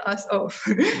working their ass off.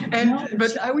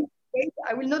 But I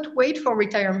will not wait for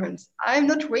retirement. I'm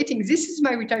not waiting. This is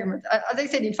my retirement. As I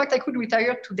said, in fact, I could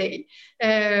retire today.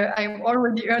 I'm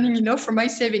already earning enough for my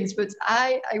savings, but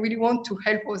I really want to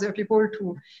help other people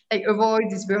to like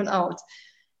avoid this burnout.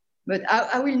 But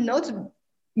I will not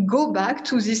go back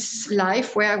to this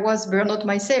life where I was burnout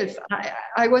myself.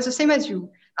 I was the same as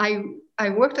you. I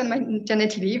worked on my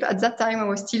maternity leave. At that time, I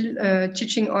was still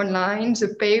teaching online.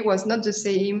 The pay was not the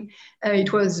same.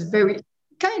 It was very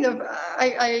kind of,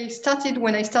 I started,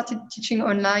 when I started teaching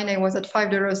online, I was at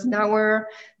 $5 an hour.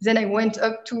 Then I went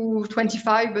up to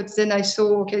 25, but then I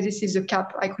saw, okay, this is a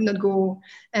cap. I could not go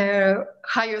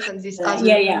higher than this.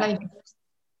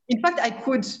 In fact, I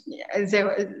could,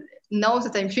 now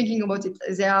that I'm thinking about it,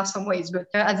 there are some ways, but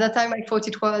at that time I thought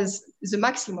it was the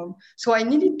maximum. So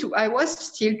I was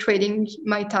still trading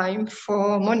my time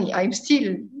for money. I'm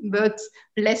still, but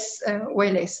less,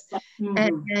 way less. Mm-hmm.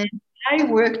 And I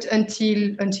worked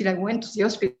until I went to the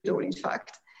hospital, in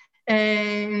fact,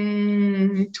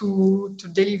 and to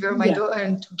deliver my daughter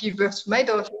and to give birth to my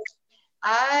daughter.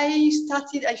 I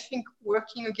started, I think,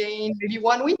 working again maybe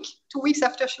 1 week, 2 weeks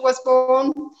after she was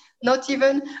born. Not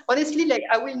even, honestly, like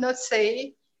I will not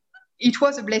say it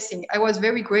was a blessing. I was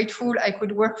very grateful. I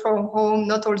could work from home,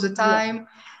 not all the time.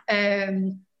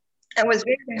 I was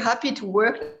very happy to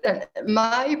work. And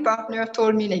my partner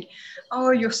told me like,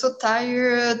 oh, you're so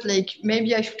tired. Like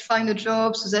maybe I should find a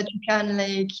job so that you can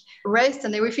like rest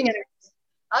and everything. And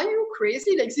are you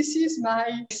crazy? Like this is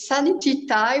my sanity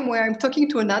time where I'm talking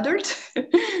to an adult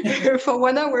for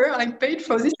 1 hour. I'm paid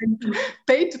for this. I'm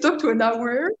paid to talk to an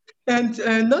hour and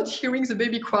not hearing the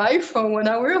baby cry for 1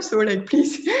 hour. So like,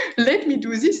 please let me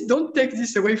do this. Don't take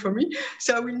this away from me.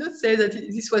 So I will not say that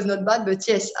this was not bad, but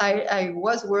yes, I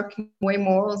was working way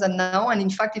more than now. And in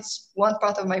fact, it's one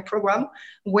part of my program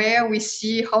where we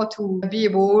see how to be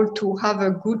able to have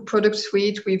a good product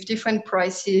suite with different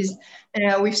prices,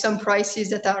 with some prices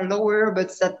that are lower,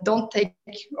 but that don't take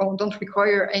or don't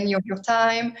require any of your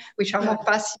time, which are more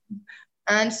passive,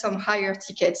 and some higher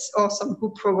tickets or some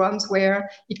good programs where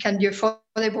it can be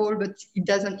affordable, but it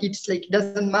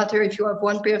doesn't matter if you have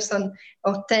 1 person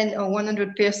or 10 or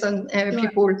 100 person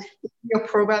people in your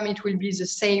program, it will be the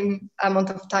same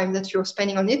amount of time that you're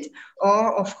spending on it,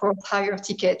 or of course higher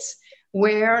tickets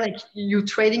where like you're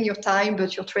trading your time,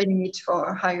 but you're trading it for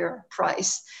a higher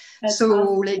price. That's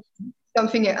awesome. Like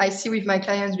something I see with my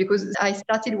clients, because I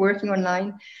started working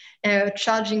online,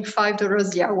 charging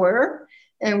 $5 the hour,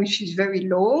 which is very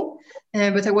low.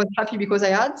 But I was happy because I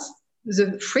had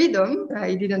the freedom.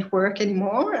 I didn't work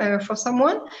anymore for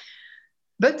someone.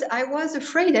 But I was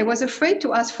afraid. I was afraid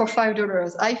to ask for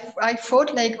 $5. I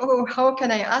thought like, oh, how can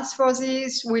I ask for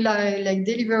this? Will I like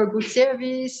deliver a good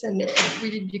service? And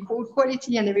will it be good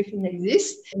quality and everything like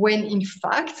this? When in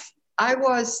fact, I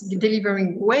was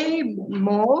delivering way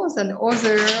more than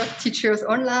other teachers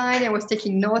online. I was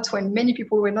taking notes when many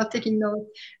people were not taking notes.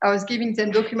 I was giving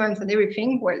them documents and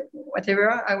everything, well,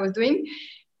 whatever I was doing.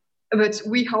 But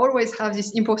we always have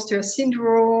this imposter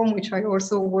syndrome, which I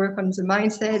also work on the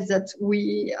mindset that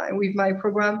we, with my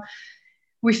program,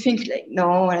 we think like,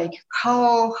 no, like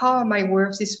how am I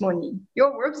worth this money?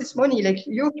 You're worth this money. Like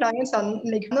your clients are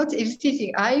like not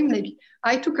hesitating.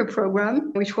 I took a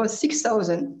program which was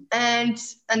 6,000 and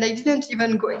I didn't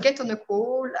even get on a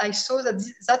call. I saw that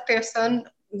that person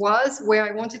was where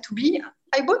I wanted to be.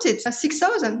 I bought it at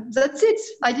 6,000. That's it.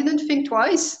 I didn't think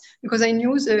twice because I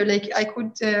knew like I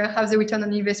could have the return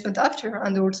on investment after,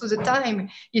 and also the time.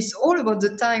 It's all about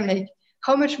the time. Like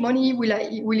how much money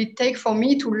will it take for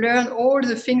me to learn all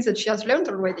the things that she has learned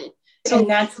already? So, and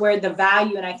that's where the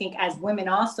value, and I think as women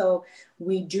also,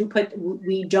 we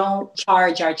don't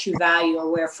charge our true value,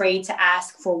 or we're afraid to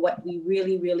ask for what we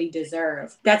really, really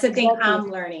deserve. That's the thing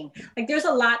I'm learning. Like there's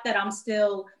a lot that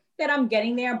I'm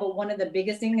getting there, but one of the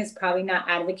biggest things is probably not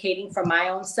advocating for my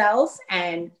own self.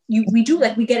 And we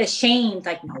get ashamed,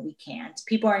 like, no, we can't.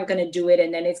 People aren't going to do it.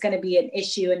 And then it's going to be an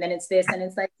issue. And then it's this. And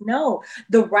it's like, no,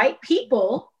 the right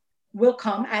people will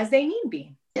come as they need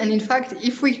be. And in fact,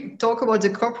 if we talk about the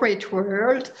corporate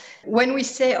world, when we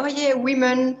say, oh yeah,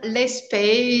 women less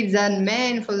paid than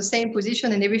men for the same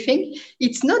position and everything,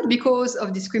 it's not because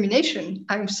of discrimination.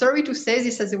 I'm sorry to say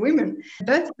this as a woman,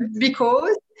 but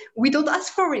because we don't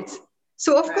ask for it.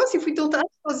 So of course, if we don't ask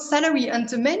for the salary and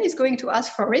the man is going to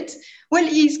ask for it, well,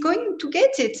 he's going to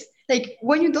get it. like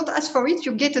when you don't ask for it,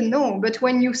 you get a no. But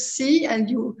when you see and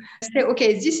you say,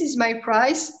 okay, this is my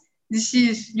price, this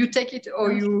is, you take it or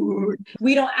you.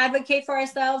 We don't advocate for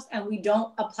ourselves and we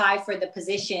don't apply for the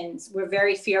positions. We're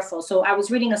very fearful. So I was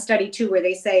reading a study too where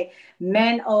they say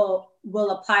men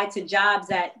will apply to jobs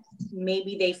that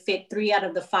maybe they fit 3 out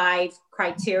of the 5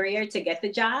 criteria to get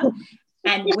the job.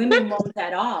 And women won't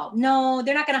at all. No,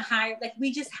 they're not going to hire. Like,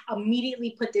 we just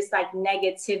immediately put this like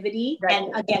negativity. Right.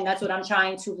 And again, that's what I'm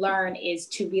trying to learn, is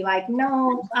to be like,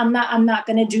 no, I'm not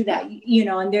going to do that. You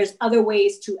know, and there's other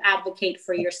ways to advocate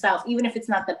for yourself, even if it's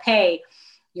not the pay,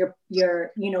 your,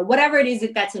 you know, whatever it is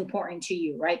that's important to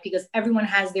you, right? Because everyone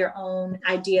has their own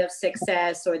idea of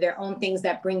success or their own things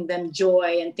that bring them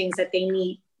joy and things that they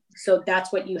need. So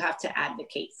that's what you have to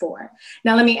advocate for.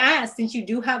 Now, let me ask, since you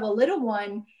do have a little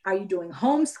one, are you doing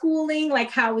homeschooling? Like,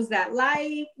 how is that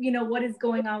like? You know, what is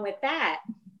going on with that?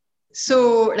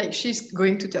 So, like, she's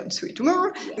going to turn 3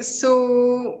 tomorrow.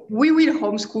 So we will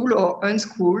homeschool or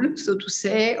unschool, so to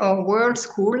say, or world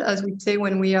school, as we say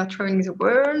when we are traveling the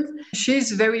world.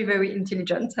 She's very, very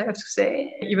intelligent, I have to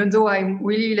say. Even though I'm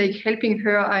really like helping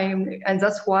her, and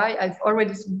that's why I've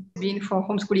already been for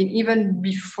homeschooling even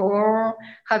before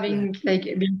having like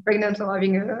being pregnant or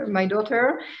having my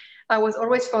daughter. I was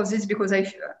always for this because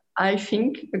I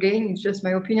think, again, it's just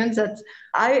my opinion, that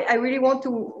I really want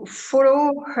to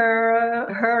follow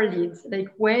her lead, like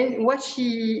what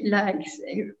she likes.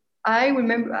 I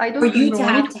remember, I don't for you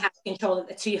remember to have control of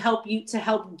it, to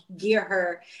help gear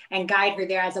her and guide her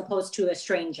there, as opposed to a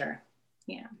stranger.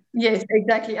 Yeah. Yes,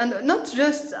 exactly. And not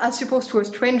just as opposed to a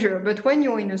stranger, but when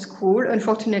you're in a school,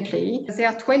 unfortunately, there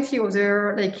are 20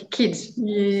 other like kids.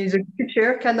 The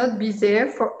teacher cannot be there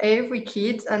for every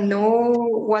kid and know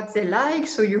what they like.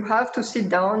 So you have to sit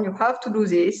down, you have to do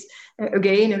this.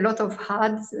 Again, a lot of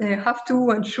hads, have to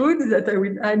and should that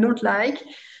I don't like.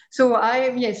 So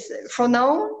yes, for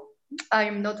now,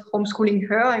 I'm not homeschooling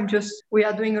her. We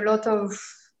are doing a lot of,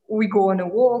 we go on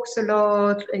walks a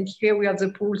lot, and here we have the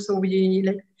pool, so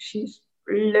she's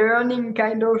learning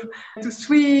kind of to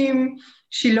swim.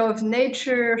 She loves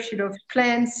nature, she loves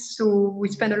plants, so we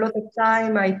spend a lot of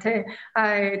time. I tell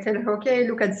her, okay,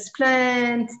 look at this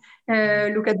plant,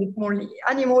 look at the small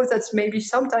animals. That's maybe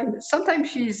sometimes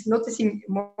she's noticing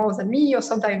more than me, or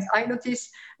sometimes I notice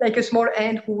like a small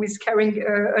ant who is carrying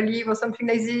a leaf or something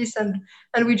like this, and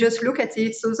we just look at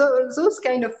it. So those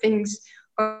kind of things.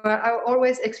 I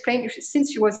always explain,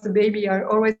 since she was the baby, I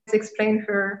always explain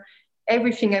her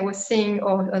everything I was seeing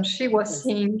and she was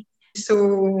seeing.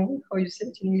 So, how you say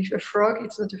it in English, a frog,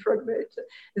 it's not a frog, but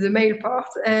the male part,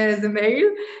 the male,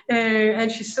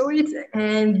 and she saw it,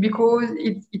 and because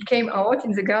it came out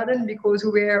in the garden because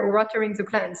we were watering the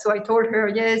plants. So I told her,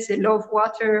 yes, they love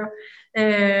water,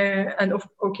 I'm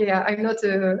not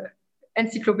a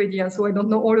encyclopedia, so I don't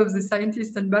know all of the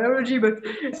scientists and biology, but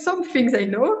some things I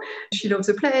know. She loves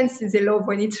the plants, they love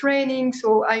when it's raining,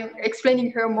 so I'm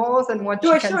explaining her more than what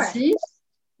she can see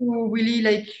to really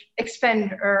like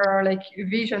expand her like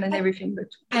vision and everything.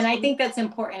 And I think that's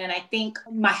important, and I think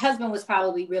my husband was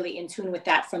probably really in tune with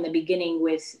that from the beginning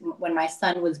with when my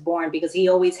son was born, because he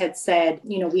always had said,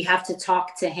 you know, we have to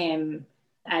talk to him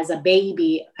as a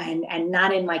baby and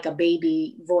not in like a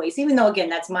baby voice, even though, again,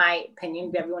 that's my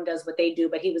opinion, everyone does what they do,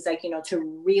 but he was like, you know, to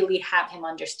really have him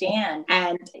understand.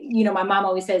 And, you know, my mom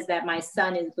always says that my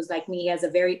son was like me, he has a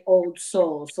very old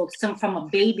soul. So from a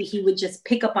baby, he would just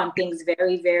pick up on things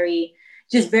very, very,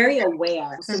 just very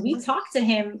aware. So we talk to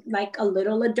him like a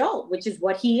little adult, which is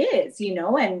what he is, you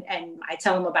know, and I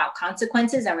tell him about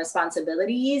consequences and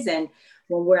responsibilities and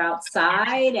when we're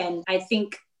outside. And I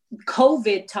think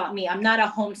COVID taught me, I'm not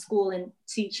a homeschooling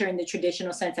teacher in the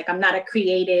traditional sense. Like, I'm not a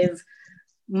creative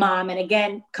mom. And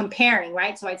again, comparing,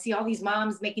 right? So I'd see all these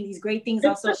moms making these great things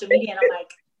on social media, and I'm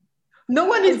like, no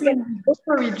one is getting,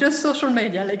 just social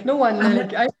media. Like, no one. I'm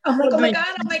like, oh my God.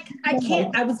 I'm like, I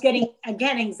can't. I was getting,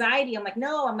 again, anxiety. I'm like,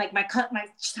 no, I'm like, my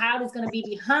child is going to be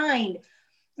behind.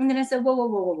 And then I said,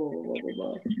 whoa.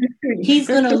 He's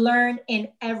going to learn in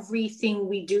everything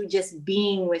we do, just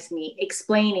being with me,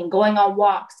 explaining, going on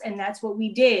walks. And that's what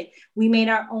we did. We made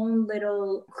our own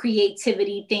little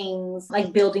creativity things,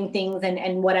 like building things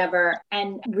and whatever.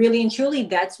 And really and truly,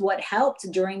 that's what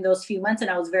helped during those few months. And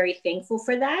I was very thankful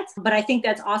for that. But I think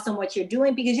that's awesome what you're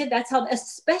doing, because that's helped,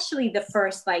 especially the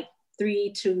first like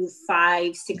 3 to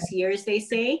 5, 6 years, they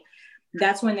say.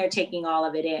 That's when they're taking all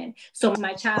of it in. So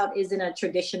my child is in a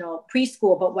traditional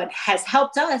preschool, but what has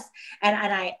helped us, and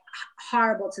I,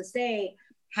 horrible to say,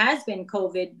 has been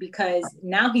COVID, because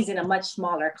now he's in a much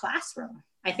smaller classroom.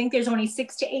 I think there's only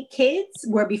 6 to 8 kids,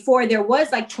 where before there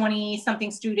was like 20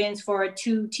 something students for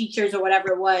 2 teachers or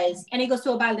whatever it was. And he goes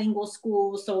to a bilingual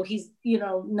school. So he's,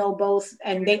 know both,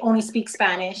 and they only speak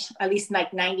Spanish, at least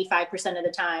like 95% of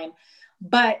the time.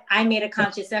 But I made a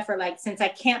conscious effort, like, since I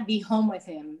can't be home with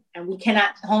him and we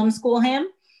cannot homeschool him,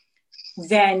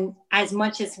 then as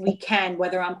much as we can,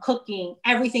 whether I'm cooking,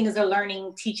 everything is a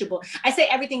learning, teachable. I say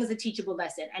everything is a teachable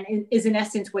lesson, and it is in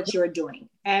essence what you're doing.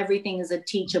 Everything is a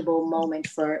teachable moment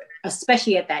for,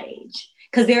 especially at that age,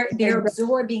 because they're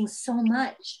absorbing so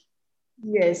much.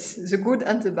 Yes, the good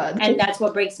and the bad. And that's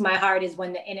what breaks my heart, is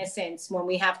when the innocence, when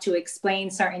we have to explain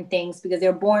certain things, because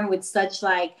they're born with such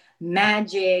like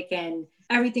magic and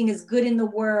everything is good in the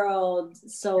world.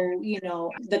 So,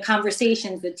 the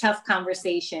conversations, the tough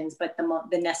conversations, but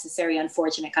the necessary,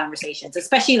 unfortunate conversations,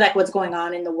 especially like what's going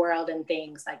on in the world and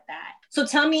things like that. So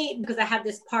tell me, because I have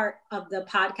this part of the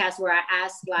podcast where I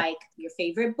ask like your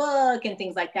favorite book and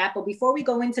things like that. But before we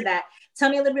go into that, tell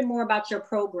me a little bit more about your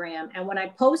program. And when I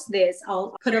post this,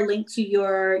 I'll put a link to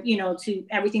your, to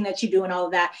everything that you do and all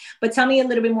of that. But tell me a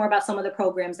little bit more about some of the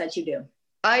programs that you do.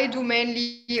 I do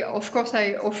mainly, of course,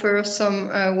 I offer some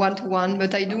one-to-one,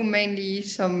 but I do mainly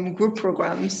some group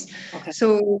programs. Okay.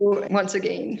 So once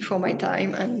again, for my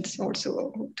time and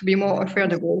also to be more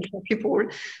affordable for people.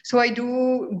 So I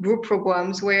do group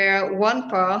programs where one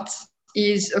part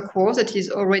is a course that is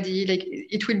already, like,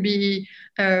 it will be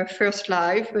first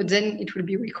live, but then it will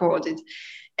be recorded.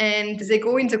 And they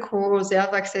go in the course, they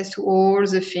have access to all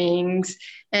the things.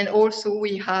 And also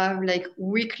we have like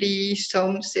weekly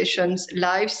some sessions,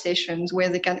 live sessions, where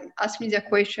they can ask me their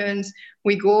questions.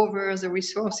 We go over the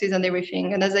resources and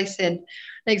everything. And as I said,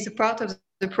 like, the part of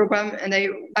the program, and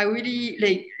I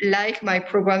really like my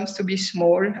programs to be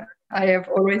small. I have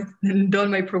always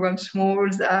done my program small.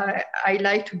 I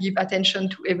like to give attention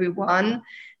to everyone.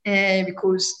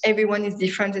 Because everyone is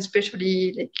different,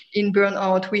 especially like in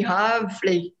burnout, we have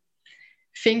like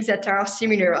things that are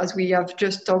similar, as we have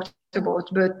just talked about,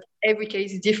 but every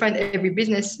case is different, every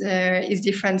business is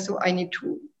different. So I need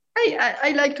to,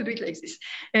 I like to do it like this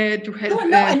to help.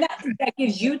 And that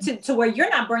gives you to where you're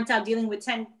not burnt out dealing with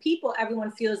 10 people. Everyone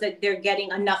feels that they're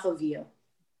getting enough of you.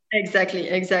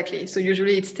 Exactly. So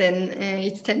usually it's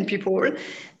 10 people,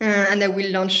 and I will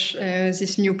launch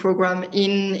this new program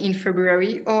in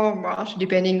February or March,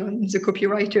 depending on the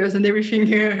copywriters and everything,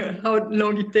 how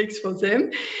long it takes for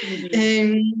them.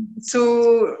 Mm-hmm.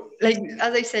 So, like,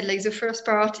 as I said, like, the first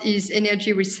part is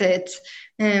energy reset.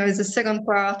 The second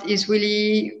part is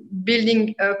really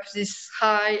building up this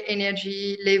high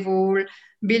energy level,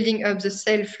 building up the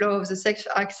self-love, the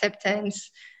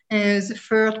self-acceptance. The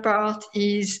third part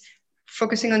is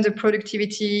focusing on the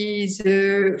productivity,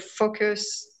 the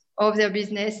focus of their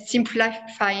business,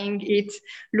 simplifying it,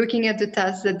 looking at the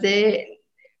tasks that they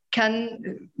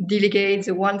can delegate,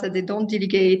 the ones that they don't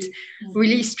delegate,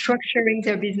 really structuring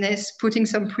their business, putting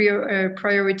some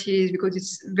priorities, because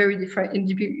it's very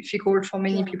difficult for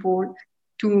many people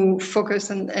to focus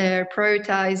and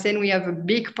prioritize. Then we have a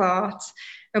big part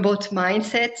about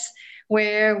mindsets,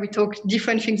 where we talk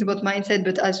different things about mindset,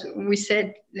 but as we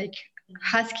said, like,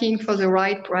 asking for the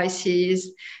right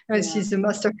prices. This is the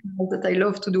masterclass that I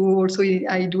love to do. Also,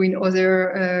 I do in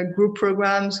other group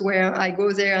programs where I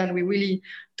go there and we really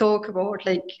talk about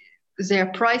like their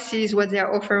prices, what they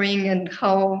are offering, and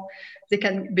how they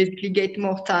can basically get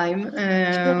more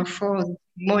time for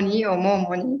money or more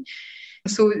money.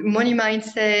 So money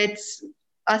mindsets,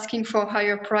 asking for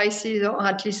higher prices, or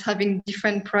at least having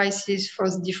different prices for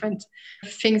the different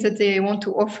things that they want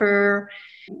to offer.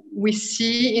 We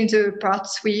see in the part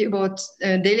 3 about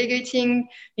delegating.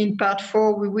 In part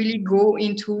 4, we really go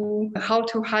into how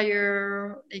to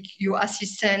hire like your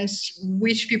assistants,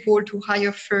 which people to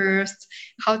hire first,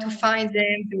 how to find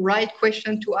them, the right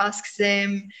question to ask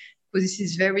them. Because this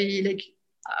is very like,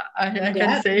 I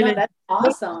can say, like, that's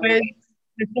awesome.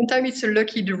 Sometimes it's a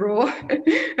lucky draw.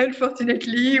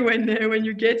 Unfortunately, when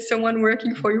you get someone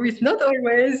working for you, it's not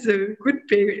always a good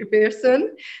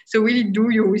person. So really do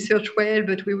your research well,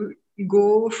 but we will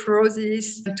go through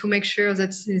this to make sure that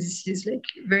this is like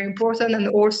very important. And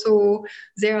also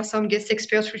there are some guest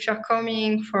experts which are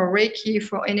coming for Reiki,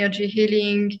 for energy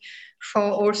healing, for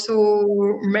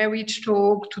also marriage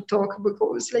talk, to talk,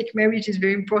 because like marriage is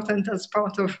very important as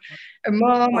part of a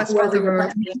mom, as part of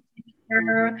a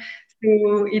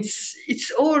so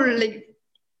it's all like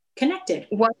connected.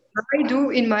 What I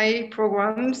do in my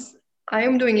programs, I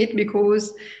am doing it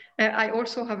because I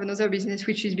also have another business,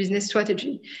 which is business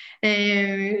strategy.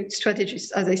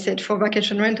 Strategies, as I said, for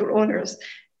vacation rental owners.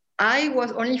 I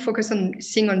was only focused on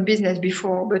seeing on business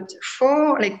before, but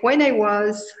for like when I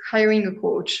was hiring a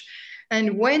coach,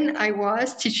 And when I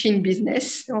was teaching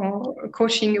business or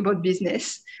coaching about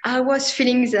business, I was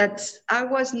feeling that I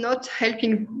was not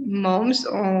helping moms,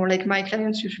 or like my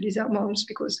clients usually are moms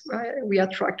because we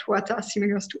attract what are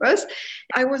similar to us.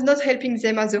 I was not helping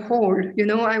them as a whole.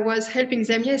 I was helping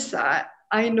them. Yes,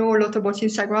 I know a lot about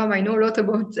Instagram. I know a lot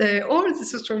about all the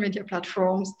social media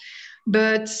platforms,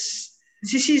 but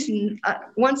this is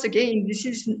once again, this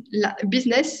is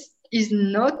business is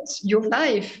not your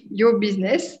life. Your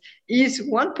business is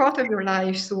one part of your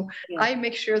life. So I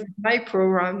make sure that my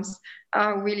programs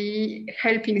are really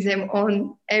helping them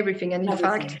on everything. And in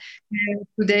fact,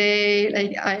 today,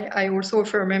 like I also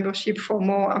offer a membership for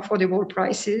more affordable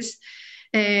prices.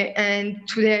 And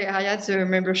today I had the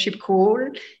membership call,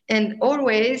 and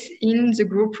always in the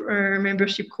group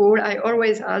membership call, I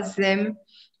always ask them,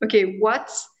 okay, what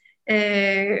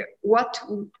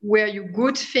were your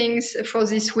good things for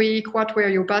this week? What were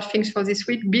your bad things for this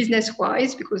week,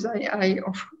 business-wise? Because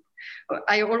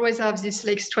I always have this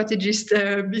like strategist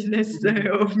business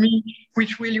of me,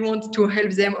 which really want to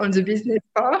help them on the business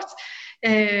part,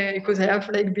 because I have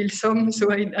like built some,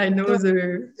 so I know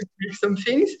some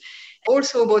things.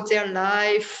 Also about their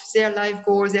life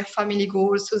goals, their family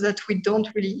goals, so that we don't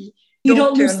really you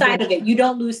don't lose sight of it. You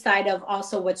don't lose sight of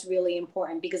also what's really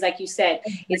important, because like you said,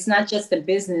 it's not just the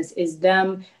business, it's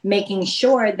them making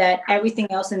sure that everything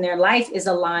else in their life is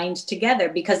aligned together,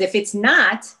 because if it's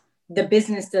not, the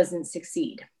business doesn't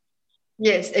succeed.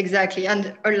 Yes, exactly.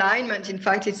 And alignment, in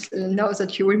fact, it's now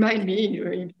that you remind me,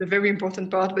 it's a very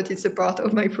important part, but it's a part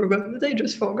of my program that I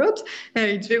just forgot.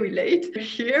 It's very late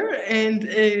here.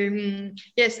 And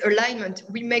yes, alignment.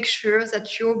 We make sure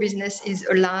that your business is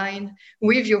aligned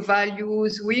with your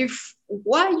values, with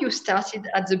why you started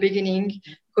at the beginning.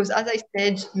 Because as I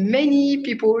said, many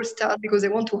people start because they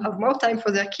want to have more time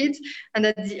for their kids. And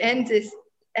at the end, they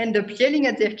end up yelling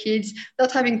at their kids,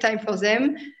 not having time for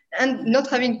them, and not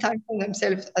having time for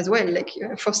themselves as well, like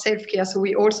for self-care. So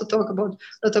we also talk a lot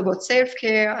about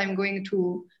self-care. I'm going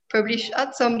to publish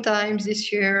at some time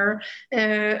this year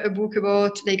a book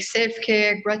about like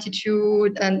self-care,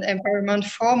 gratitude, and empowerment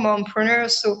for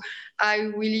mompreneurs. So I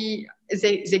really,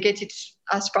 they get it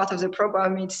as part of the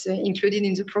program. It's included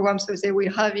in the program, so they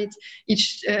will have it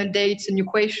each day. It's a new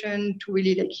question to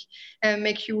really like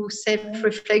make you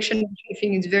self-reflection, which I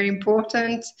think is very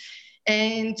important.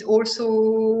 And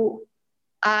also,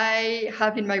 I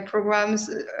have in my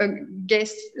programs a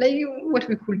guest, like what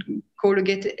we could call a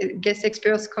guest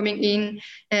experts coming in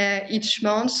each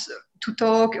month to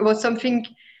talk about something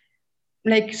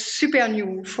like super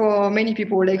new for many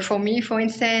people. Like for me, for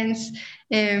instance,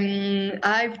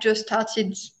 I've just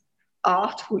started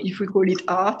art, if we call it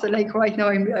art. Like right now,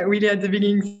 I'm really at the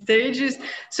beginning stages.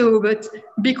 So, but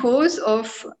because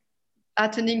of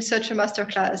attending such a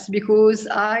masterclass, because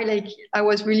I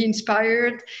was really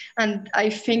inspired, and I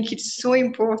think it's so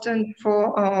important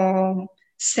for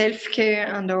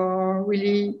self-care and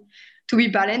really to be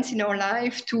balanced in our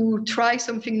life, to try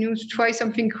something new, to try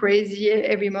something crazy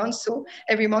every month. So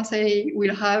every month I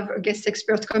will have a guest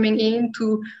expert coming in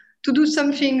to do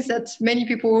some things that many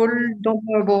people don't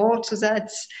know about, so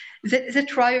that they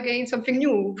try again something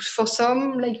new. For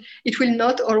some, like it will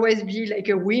not always be like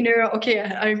a winner. Okay,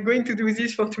 I'm going to do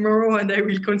this for tomorrow and I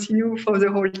will continue for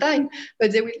the whole time.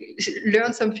 But they will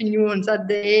learn something new on that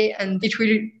day, and it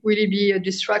will really be a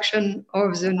distraction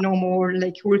of the normal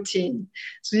like routine.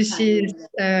 So this is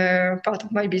part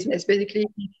of my business, basically.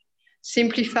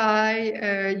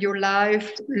 Simplify your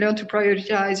life, learn to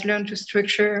prioritize, learn to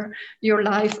structure your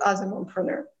life as an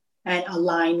entrepreneur. And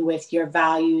align with your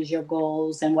values, your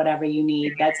goals, and whatever you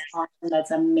need. That's awesome. That's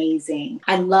amazing.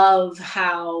 I love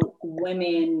how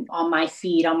women on my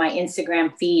feed, on my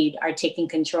Instagram feed, are taking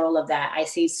control of that. I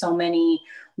see so many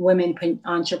women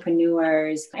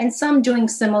entrepreneurs, and some doing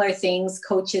similar things,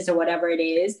 coaches or whatever it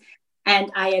is.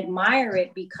 And I admire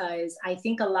it, because I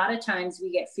think a lot of times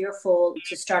we get fearful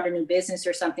to start a new business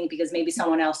or something because maybe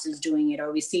someone else is doing it,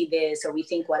 or we see this, or we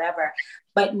think whatever.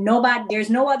 But there's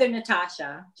no other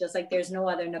Natasha, just like there's no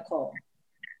other Nicole.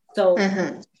 So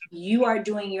you are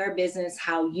doing your business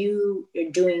how you are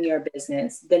doing your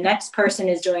business. The next person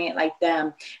is doing it like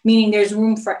them, meaning there's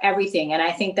room for everything. And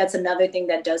I think that's another thing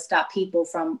that does stop people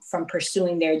from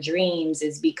pursuing their dreams,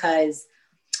 is because,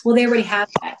 well, they already have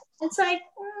that. It's like,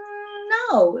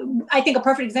 no. I think a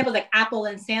perfect example is like Apple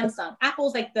and Samsung.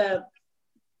 Apple's like the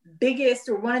biggest,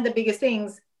 or one of the biggest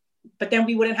things, but then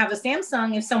we wouldn't have a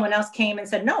Samsung if someone else came and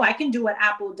said, no, I can do what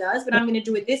Apple does, but I'm going to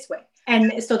do it this way.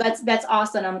 And so that's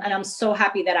awesome. And I'm so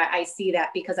happy that I see that,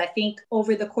 because I think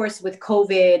over the course with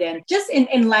COVID and just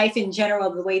in life in general,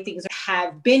 the way things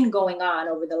have been going on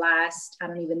over the last, I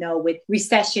don't even know, with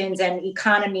recessions and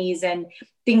economies and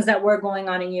things that were going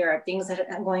on in Europe, things that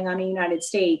are going on in the United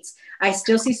States, I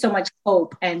still see so much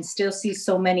hope and still see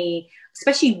so many,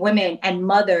 especially women and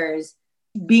mothers,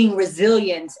 being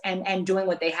resilient and doing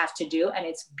what they have to do. And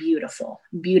it's beautiful,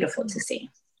 beautiful to see.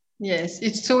 Yes,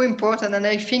 it's so important. And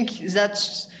I think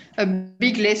that's a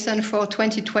big lesson for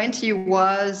 2020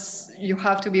 was you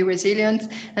have to be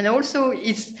resilient. And also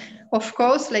it's, of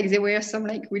course, like there were some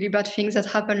like really bad things that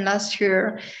happened last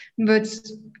year, but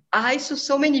I saw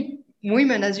so many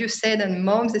women, as you said, and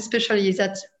moms especially,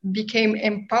 that became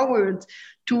empowered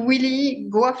to really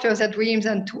go after their dreams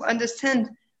and to understand.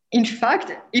 In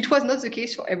fact, it was not the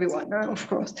case for everyone, of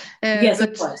course. Yes, but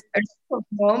it was. A lot of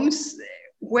moms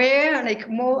were like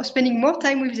spending more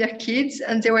time with their kids,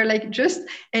 and they were like just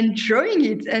enjoying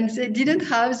it, and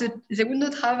they would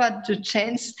not have had the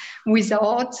chance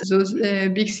without those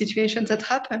big situations that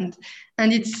happened.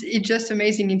 And it's just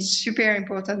amazing. It's super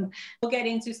important. We'll get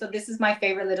into, so this is my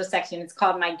favorite little section. It's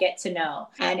called My Get to Know,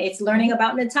 and it's learning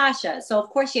about Natasha. So of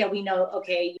course, yeah, we know,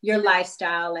 okay, your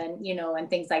lifestyle and, and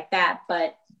things like that,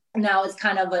 but now it's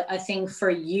kind of a thing for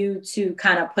you to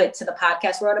kind of put to the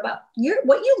podcast world about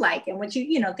what you like and what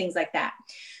things like that.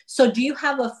 So do you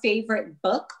have a favorite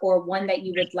book or one that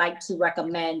you would like to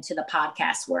recommend to the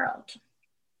podcast world?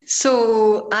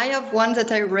 So I have one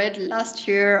that I read last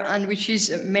year and which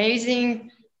is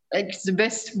amazing, like the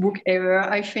best book ever,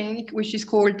 I think, which is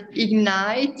called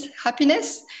Ignite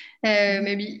Happiness.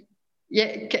 Maybe,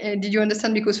 yeah. Did you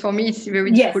understand? Because for me, it's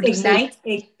very difficult to say.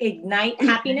 Ignite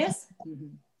Happiness.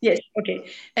 Mm-hmm. Yes.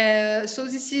 Okay. So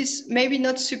this is maybe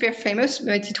not super famous,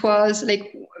 but it was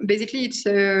like basically it's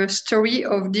a story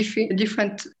of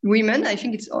different women. I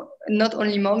think it's not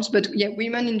only moms, but yeah,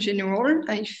 women in general.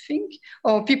 I think,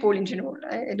 or people in general.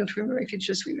 I don't remember if it's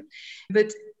just women,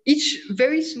 but each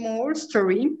very small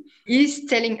story is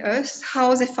telling us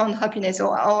how they found happiness,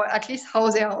 or at least how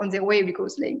they are on their way,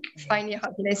 because like finding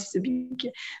happiness is a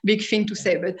big thing to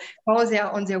say, but how they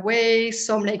are on their way,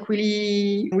 some like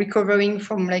really recovering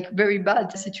from like very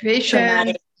bad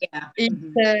situations. Yeah.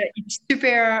 It's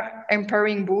super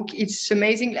empowering book. It's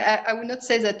amazing. I would not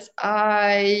say that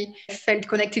I felt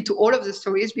connected to all of the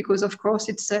stories, because of course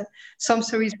it's some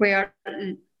stories were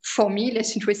for me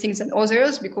less interesting than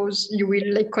others, because you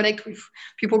will like connect with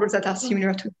people that are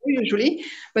similar to you usually.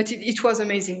 But it was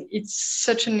amazing. It's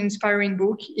such an inspiring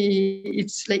book.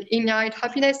 It's like Ignite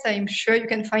Happiness. I'm sure you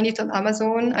can find it on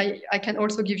Amazon. I can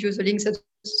also give you the links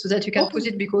so that you can put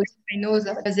it, because I know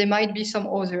that there might be some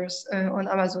others on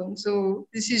Amazon. So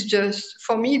this is just,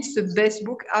 for me, it's the best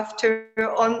book after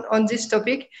on this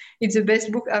topic. It's the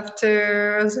best book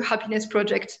after The Happiness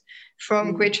Project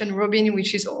from Gretchen Rubin,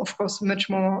 which is of course much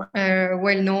more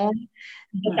well known.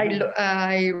 But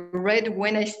I read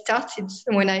when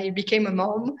I became a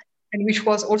mom, and which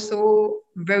was also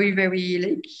very, very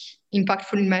like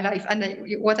impactful in my life.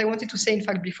 And what I wanted to say, in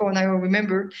fact, before, and I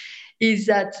remember, is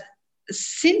that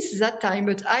since that time,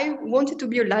 but I wanted to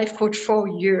be a life coach for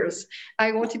years.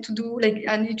 I wanted to do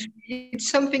and it's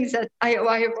something that I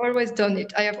have always done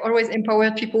it. I have always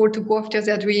empowered people to go after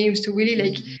their dreams, to really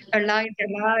like align their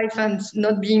life and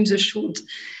not be in the shoot.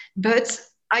 But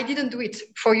I didn't do it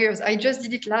for years. I just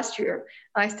did it last year.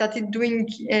 I started doing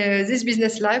this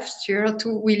business last year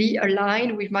to really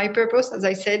align with my purpose. As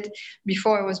I said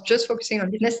before, I was just focusing on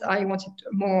business. I wanted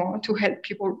more to help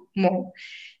people more.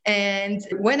 And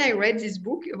when I read this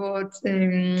book about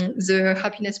the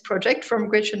Happiness Project from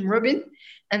Gretchen Rubin,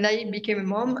 and I became a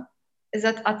mom,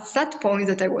 that at that point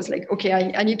that I was like, okay,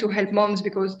 I need to help moms,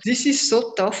 because this is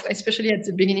so tough, especially at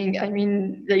the beginning. I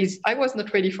mean, I was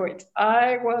not ready for it.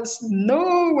 I was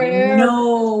nowhere.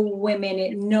 No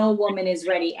woman is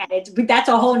ready. And that's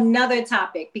a whole nother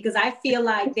topic, because I feel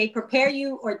like they prepare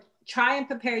you or try and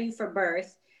prepare you for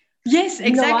birth. Yes,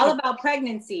 exactly. You know all about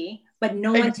pregnancy, but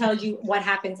no one tells you what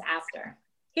happens after.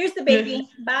 Here's the baby.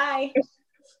 Bye.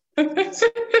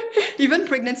 Even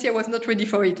pregnancy, I was not ready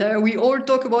for it. We all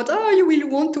talk about, you will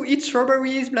want to eat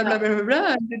strawberries, blah, blah, blah, blah,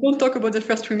 blah. And they don't talk about the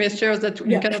first trimesters that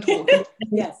you cannot walk.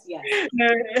 Yes.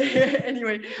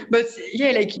 Anyway, but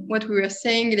yeah, like what we were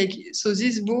saying, like, so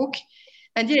this book,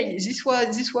 and yeah, this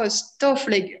was tough.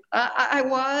 Like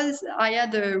I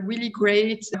had a really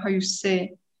great, how you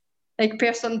say, like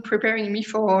person preparing me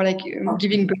for like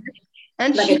giving birth.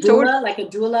 And like a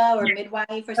doula or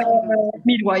midwife or something.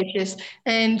 Midwife, yes.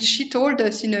 And she told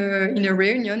us in a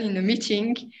reunion, in a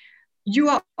meeting, you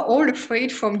are all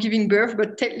afraid from giving birth,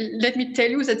 but let me tell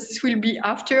you that this will be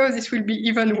after, this will be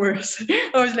even worse.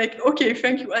 I was like, okay,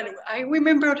 thank you. And I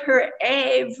remembered her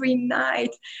every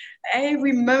night,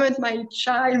 every moment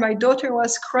my daughter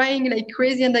was crying like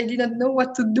crazy, and I didn't know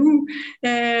what to do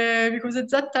because at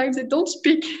that time they don't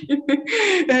speak.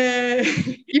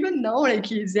 Even now, like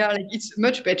they are like, it's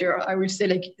much better. I will say,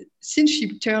 like, since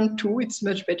she turned 2, it's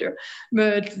much better.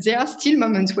 But there are still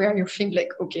moments where you think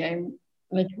like, okay, I'm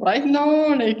like right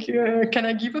now, like, can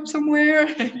I give up somewhere?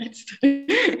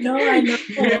 No, I know.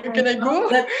 Can I go?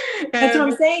 That's what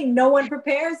I'm saying. No one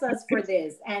prepares us for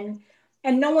this, and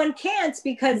no one can't,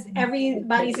 because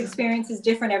everybody's experience is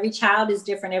different. Every child is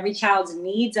different. Every child's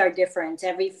needs are different.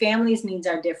 Every family's needs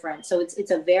are different. So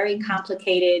it's a very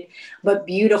complicated but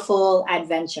beautiful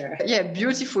adventure. Yeah,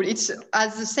 beautiful. It's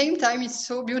at the same time, it's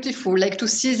so beautiful, like to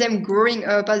see them growing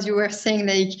up, as you were saying,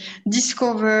 like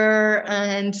discover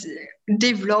and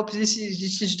develop. This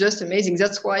is just amazing.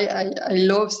 That's why I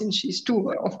love since she's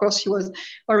 2. Of course, she was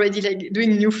already like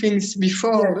doing new things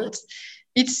before, but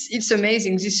it's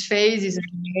amazing. This phase is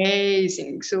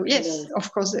amazing. So yes,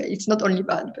 of course, it's not only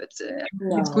bad, but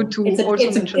it's good to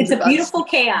also mention it's a beautiful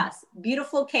chaos.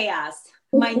 Beautiful chaos.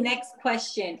 My next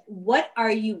question: what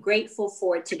are you grateful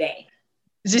for today?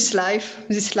 This life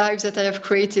that I have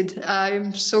created.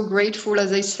 I'm so grateful,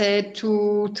 as I said,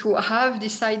 to have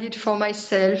decided for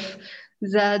myself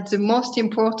that the most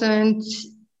important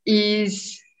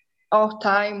is our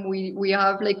time we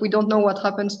have. Like, we don't know what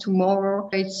happens tomorrow.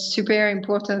 It's super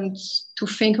important to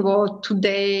think about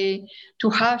today, to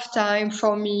have time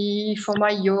for me, for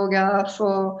my yoga,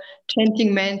 for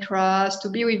chanting mantras, to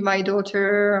be with my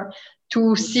daughter,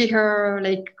 to see her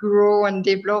like grow and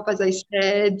develop, as I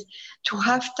said, to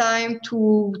have time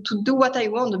to do what I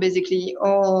want, basically,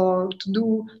 or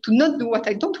to not do what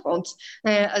I don't want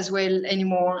as well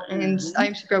anymore. And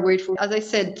I'm super grateful. As I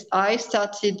said, I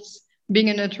started being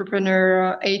an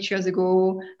entrepreneur 8 years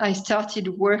ago. I started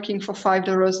working for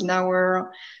 $5 an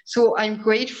hour. So I'm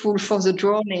grateful for the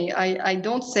journey. I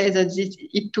don't say that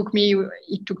it took me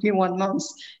 1 month.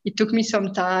 It took me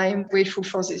some time. Grateful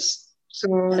for this. So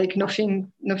like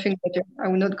nothing better. I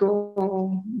will not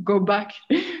go back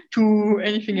to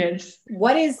anything else.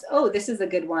 This is a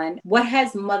good one. What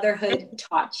has motherhood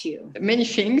taught you? Many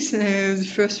things. The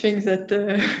first thing that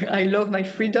I love my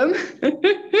freedom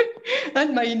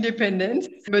and my independence,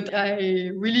 but I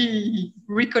really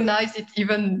recognize it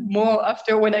even more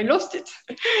after when I lost it.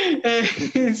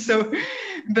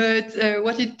 But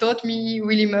what it taught me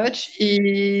really much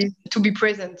is to be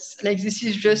present. Like, this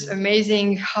is just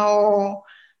amazing how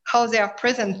they are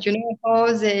present,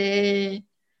 how they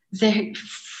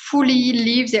fully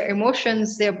live their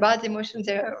emotions, their bad emotions,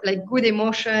 their like good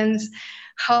emotions,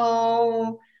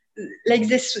 how like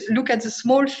they look at the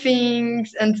small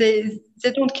things, and they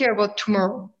don't care about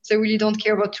tomorrow. They really don't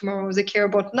care about tomorrow. They care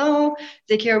about now.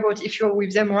 They care about if you're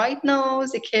with them right now.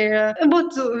 They care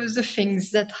about the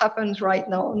things that happen right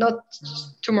now, not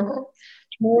tomorrow.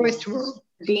 Tomorrow is tomorrow.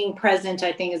 Being present,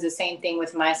 I think, is the same thing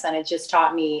with my son. It just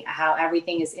taught me how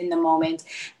everything is in the moment.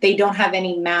 They don't have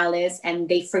any malice, and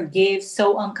they forgive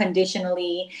so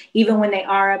unconditionally. Even when they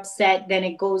are upset, then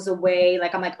it goes away.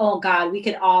 Like, I'm like, oh God, we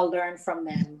could all learn from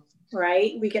them,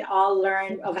 right? We could all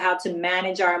learn of how to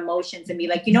manage our emotions and be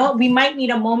like, you know what, we might need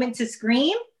a moment to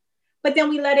scream, but then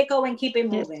we let it go and keep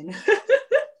it moving.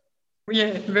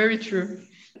 Yeah, very true.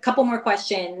 A couple more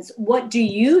questions. What do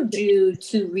you do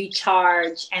to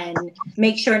recharge and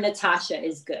make sure Natasha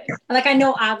is good? Like, I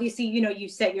know obviously, you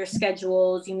set your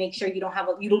schedules, you make sure you don't have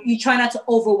you try not to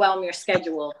overwhelm your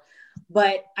schedule,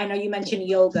 but I know you mentioned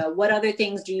yoga. What other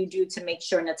things do you do to make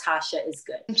sure Natasha is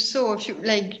good? So if you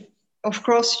of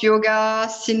course, yoga,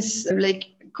 since like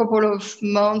couple of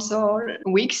months or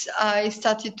weeks, I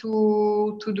started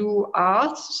to do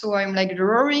art. So I'm like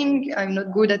drawing. I'm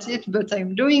not good at it, but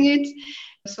I'm doing it.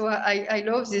 So I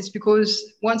love this,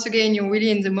 because once again, you're really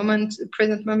in the moment,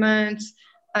 present moment.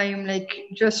 I'm like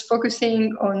just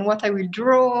focusing on what I will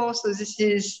draw. So this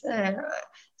is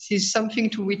something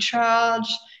to recharge.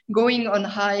 Going on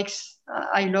hikes.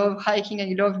 I love hiking.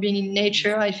 I love being in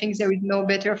nature. I think there is no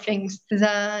better things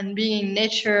than being in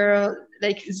nature,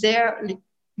 like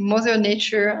Mother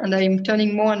Nature. And I'm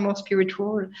turning more and more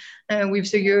spiritual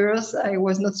with the years. I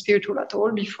was not spiritual at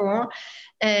all before.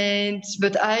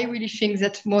 But I really think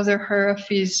that Mother Earth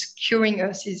is curing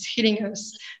us, is healing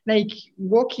us. Like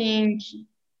walking,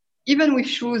 even with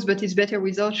shoes, but it's better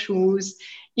without shoes,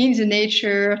 in the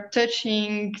nature,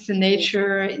 touching the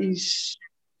nature is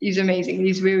amazing.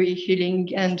 It's very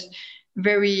healing and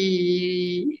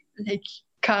very like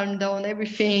calm down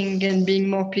everything and being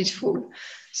more peaceful.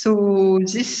 So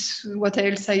this, what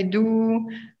else I do?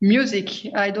 Music.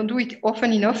 I don't do it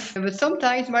often enough, but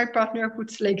sometimes my partner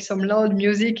puts like some loud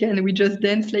music and we just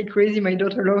dance like crazy. My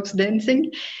daughter loves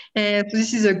dancing. And so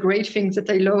this is a great thing that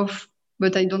I love,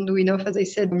 but I don't do enough, as I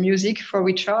said, music for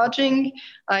recharging.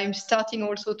 I'm starting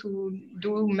also to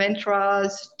do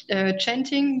mantras,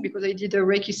 chanting, because I did a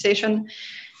Reiki session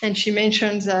and she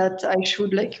mentioned that I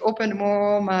should like open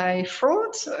more my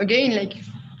throat again, like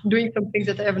doing some things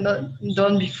that I have not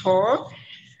done before.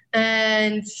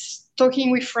 And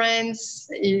talking with friends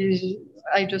is,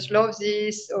 I just love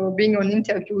this. Or being on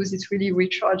interviews, it's really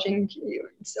recharging.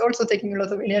 It's also taking a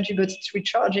lot of energy, but it's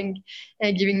recharging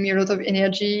and giving me a lot of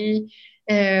energy.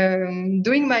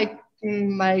 Doing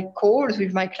my calls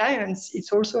with my clients,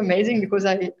 it's also amazing because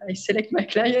I select my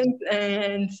clients,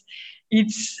 and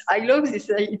I love this.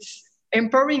 It's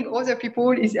empowering other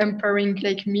people is empowering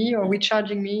like me, or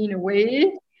recharging me in a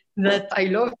way that I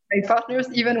love my partners.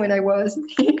 Even when I was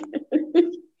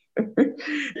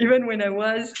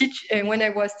when I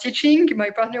was teaching, my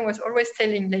partner was always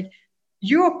telling like,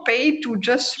 you're paid to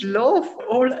just laugh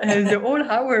the whole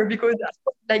hour, because I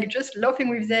was, like, just laughing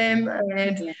with them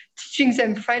and teaching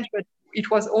them French, but it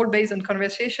was all based on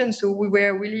conversation. So we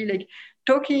were really like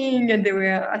talking, and they were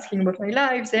asking about my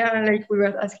life. We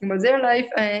were asking about their life,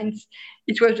 and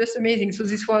it was just amazing. So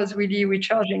this was really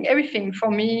recharging. Everything for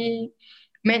me.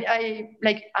 Man,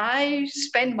 I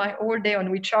spend my whole day on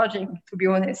recharging, to be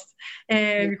honest,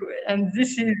 and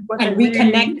this is what I And really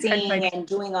felt reconnecting like, and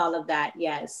doing all of that.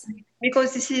 Yes.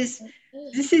 because this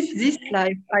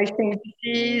life. I think this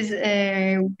is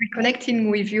reconnecting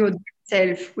with yourself,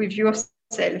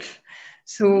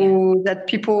 so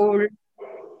that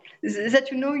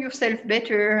you know yourself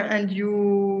better, and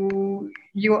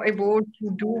you're able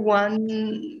to do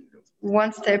one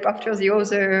step after the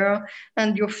other,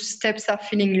 and your steps are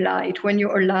feeling light when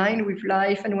you're aligned with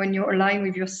life and when you're aligned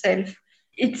with yourself.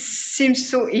 It seems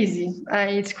so easy.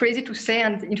 It's crazy to say,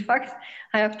 and in fact,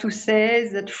 I have to say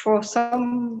that for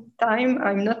some time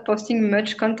I'm not posting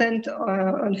much content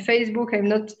on Facebook. I'm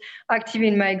not active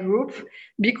in my group,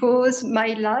 because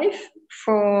my life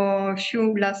for a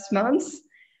few last months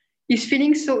is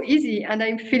feeling so easy, and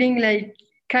I'm feeling like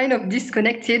kind of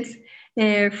disconnected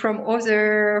from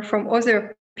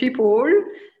other people,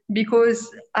 because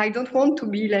I don't want to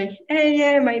be like, hey,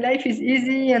 yeah, my life is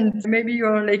easy, and maybe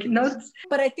you're like not.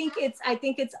 But I think it's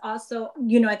also,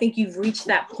 I think you've reached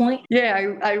that point.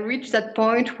 Yeah, I reached that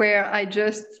point where I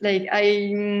just like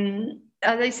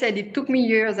as I said, it took me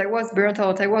years. I was burnt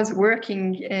out. I was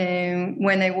working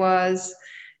when I was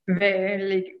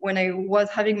when I was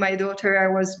having my daughter. I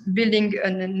was building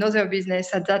another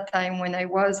business at that time when I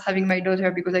was having my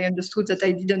daughter, because I understood that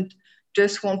I didn't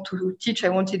just want to teach, I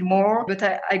wanted more. But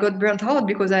I got burnt out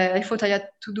because I thought I had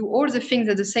to do all the things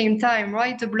at the same time,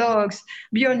 write the blogs,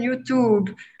 be on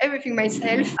YouTube, everything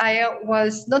myself. I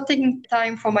was not taking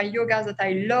time for my yoga that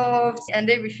I loved and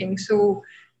everything. So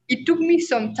it took me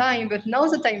some time, but now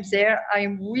that I'm there,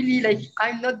 I'm really like,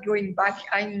 I'm not going back.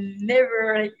 I'm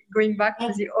never like going back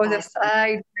to the other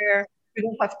side where you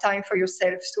don't have time for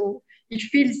yourself. So it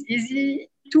feels easy,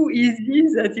 too easy,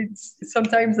 that it's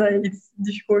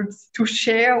difficult to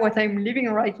share what I'm living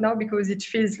right now, because it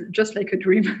feels just like a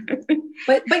dream.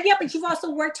 But you've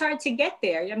also worked hard to get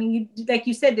there. I mean, like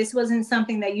you said, this wasn't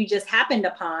something that you just happened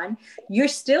upon. You're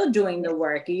still doing the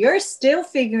work. You're still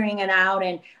figuring it out,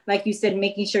 and like you said,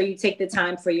 making sure you take the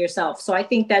time for yourself. So I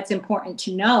think that's important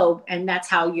to know, and that's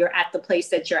how you're at the place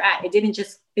that you're at. Didn't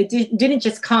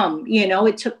just come.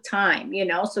 It took time.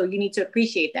 So you need to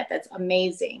appreciate that. That's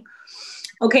amazing.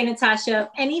 Okay, Natasha,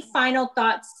 any final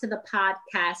thoughts to the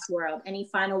podcast world? Any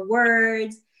final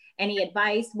words? Any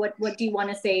advice? What do you want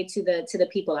to say to the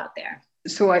people out there?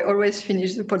 So I always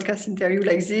finish the podcast interview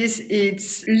like this.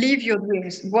 It's live your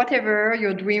dreams. Whatever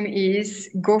your dream is,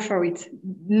 go for it.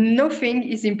 Nothing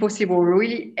is impossible.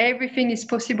 Really, everything is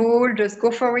possible. Just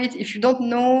go for it. If you don't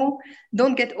know,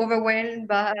 don't get overwhelmed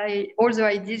by all the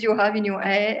ideas you have in your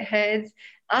head.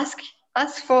 Ask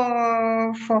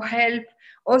for help.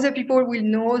 Other people will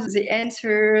know the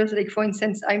answers. Like, for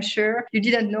instance, I'm sure you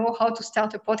didn't know how to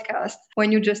start a podcast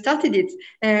when you just started it.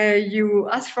 You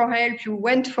asked for help. You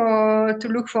went to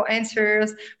look for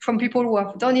answers from people who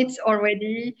have done it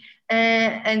already,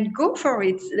 and go for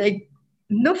it. Like,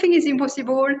 nothing is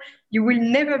impossible. You will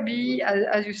never be,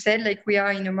 as you said, like, we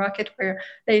are in a market where,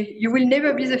 like, you will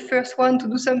never be the first one to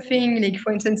do something. Like,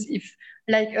 for instance, if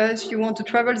like us, you want to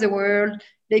travel the world,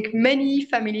 like, many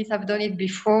families have done it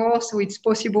before, so it's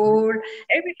possible.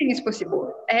 Everything is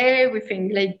possible.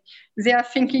 Everything. Like, they are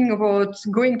thinking about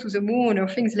going to the moon or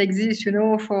things like this,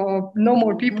 for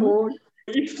normal people.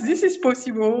 If this is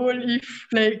possible, if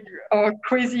like our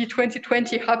crazy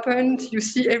 2020 happened, you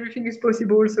see everything is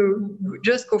possible. So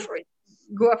just go for it.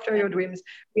 Go after your dreams.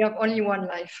 We have only one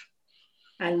life.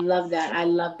 I love that. I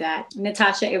love that.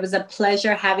 Natasha, it was a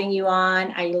pleasure having you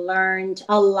on. I learned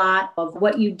a lot of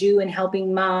what you do in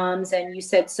helping moms. And you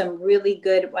said some really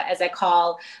good, as I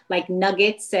call, like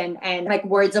nuggets and like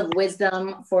words of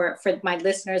wisdom for my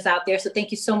listeners out there. So thank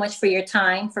you so much for your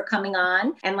time, for coming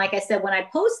on. And like I said, when I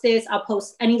post this, I'll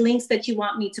post any links that you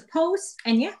want me to post.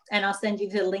 And I'll send you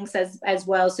the links as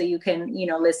well. So you can,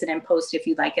 listen and post if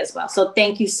you like as well. So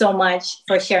thank you so much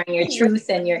for sharing your truth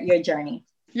and your journey.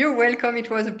 You're welcome. It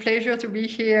was a pleasure to be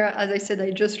here. As I said,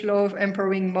 I just love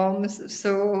empowering moms.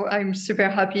 So I'm super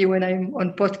happy when I'm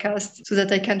on podcasts so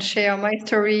that I can share my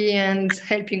story and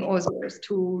helping others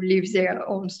to live their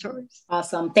own stories.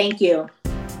 Awesome. Thank you.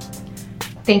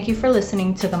 Thank you for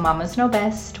listening to the Mamas Know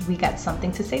Best We Got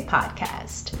Something to Say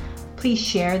podcast. Please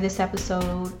share this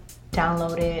episode,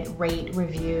 download it, rate,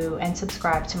 review, and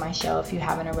subscribe to my show if you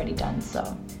haven't already done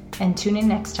so. And tune in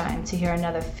next time to hear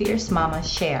another fierce mama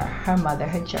share her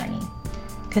motherhood journey.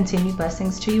 Continued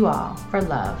blessings to you all for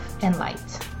love and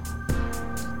light.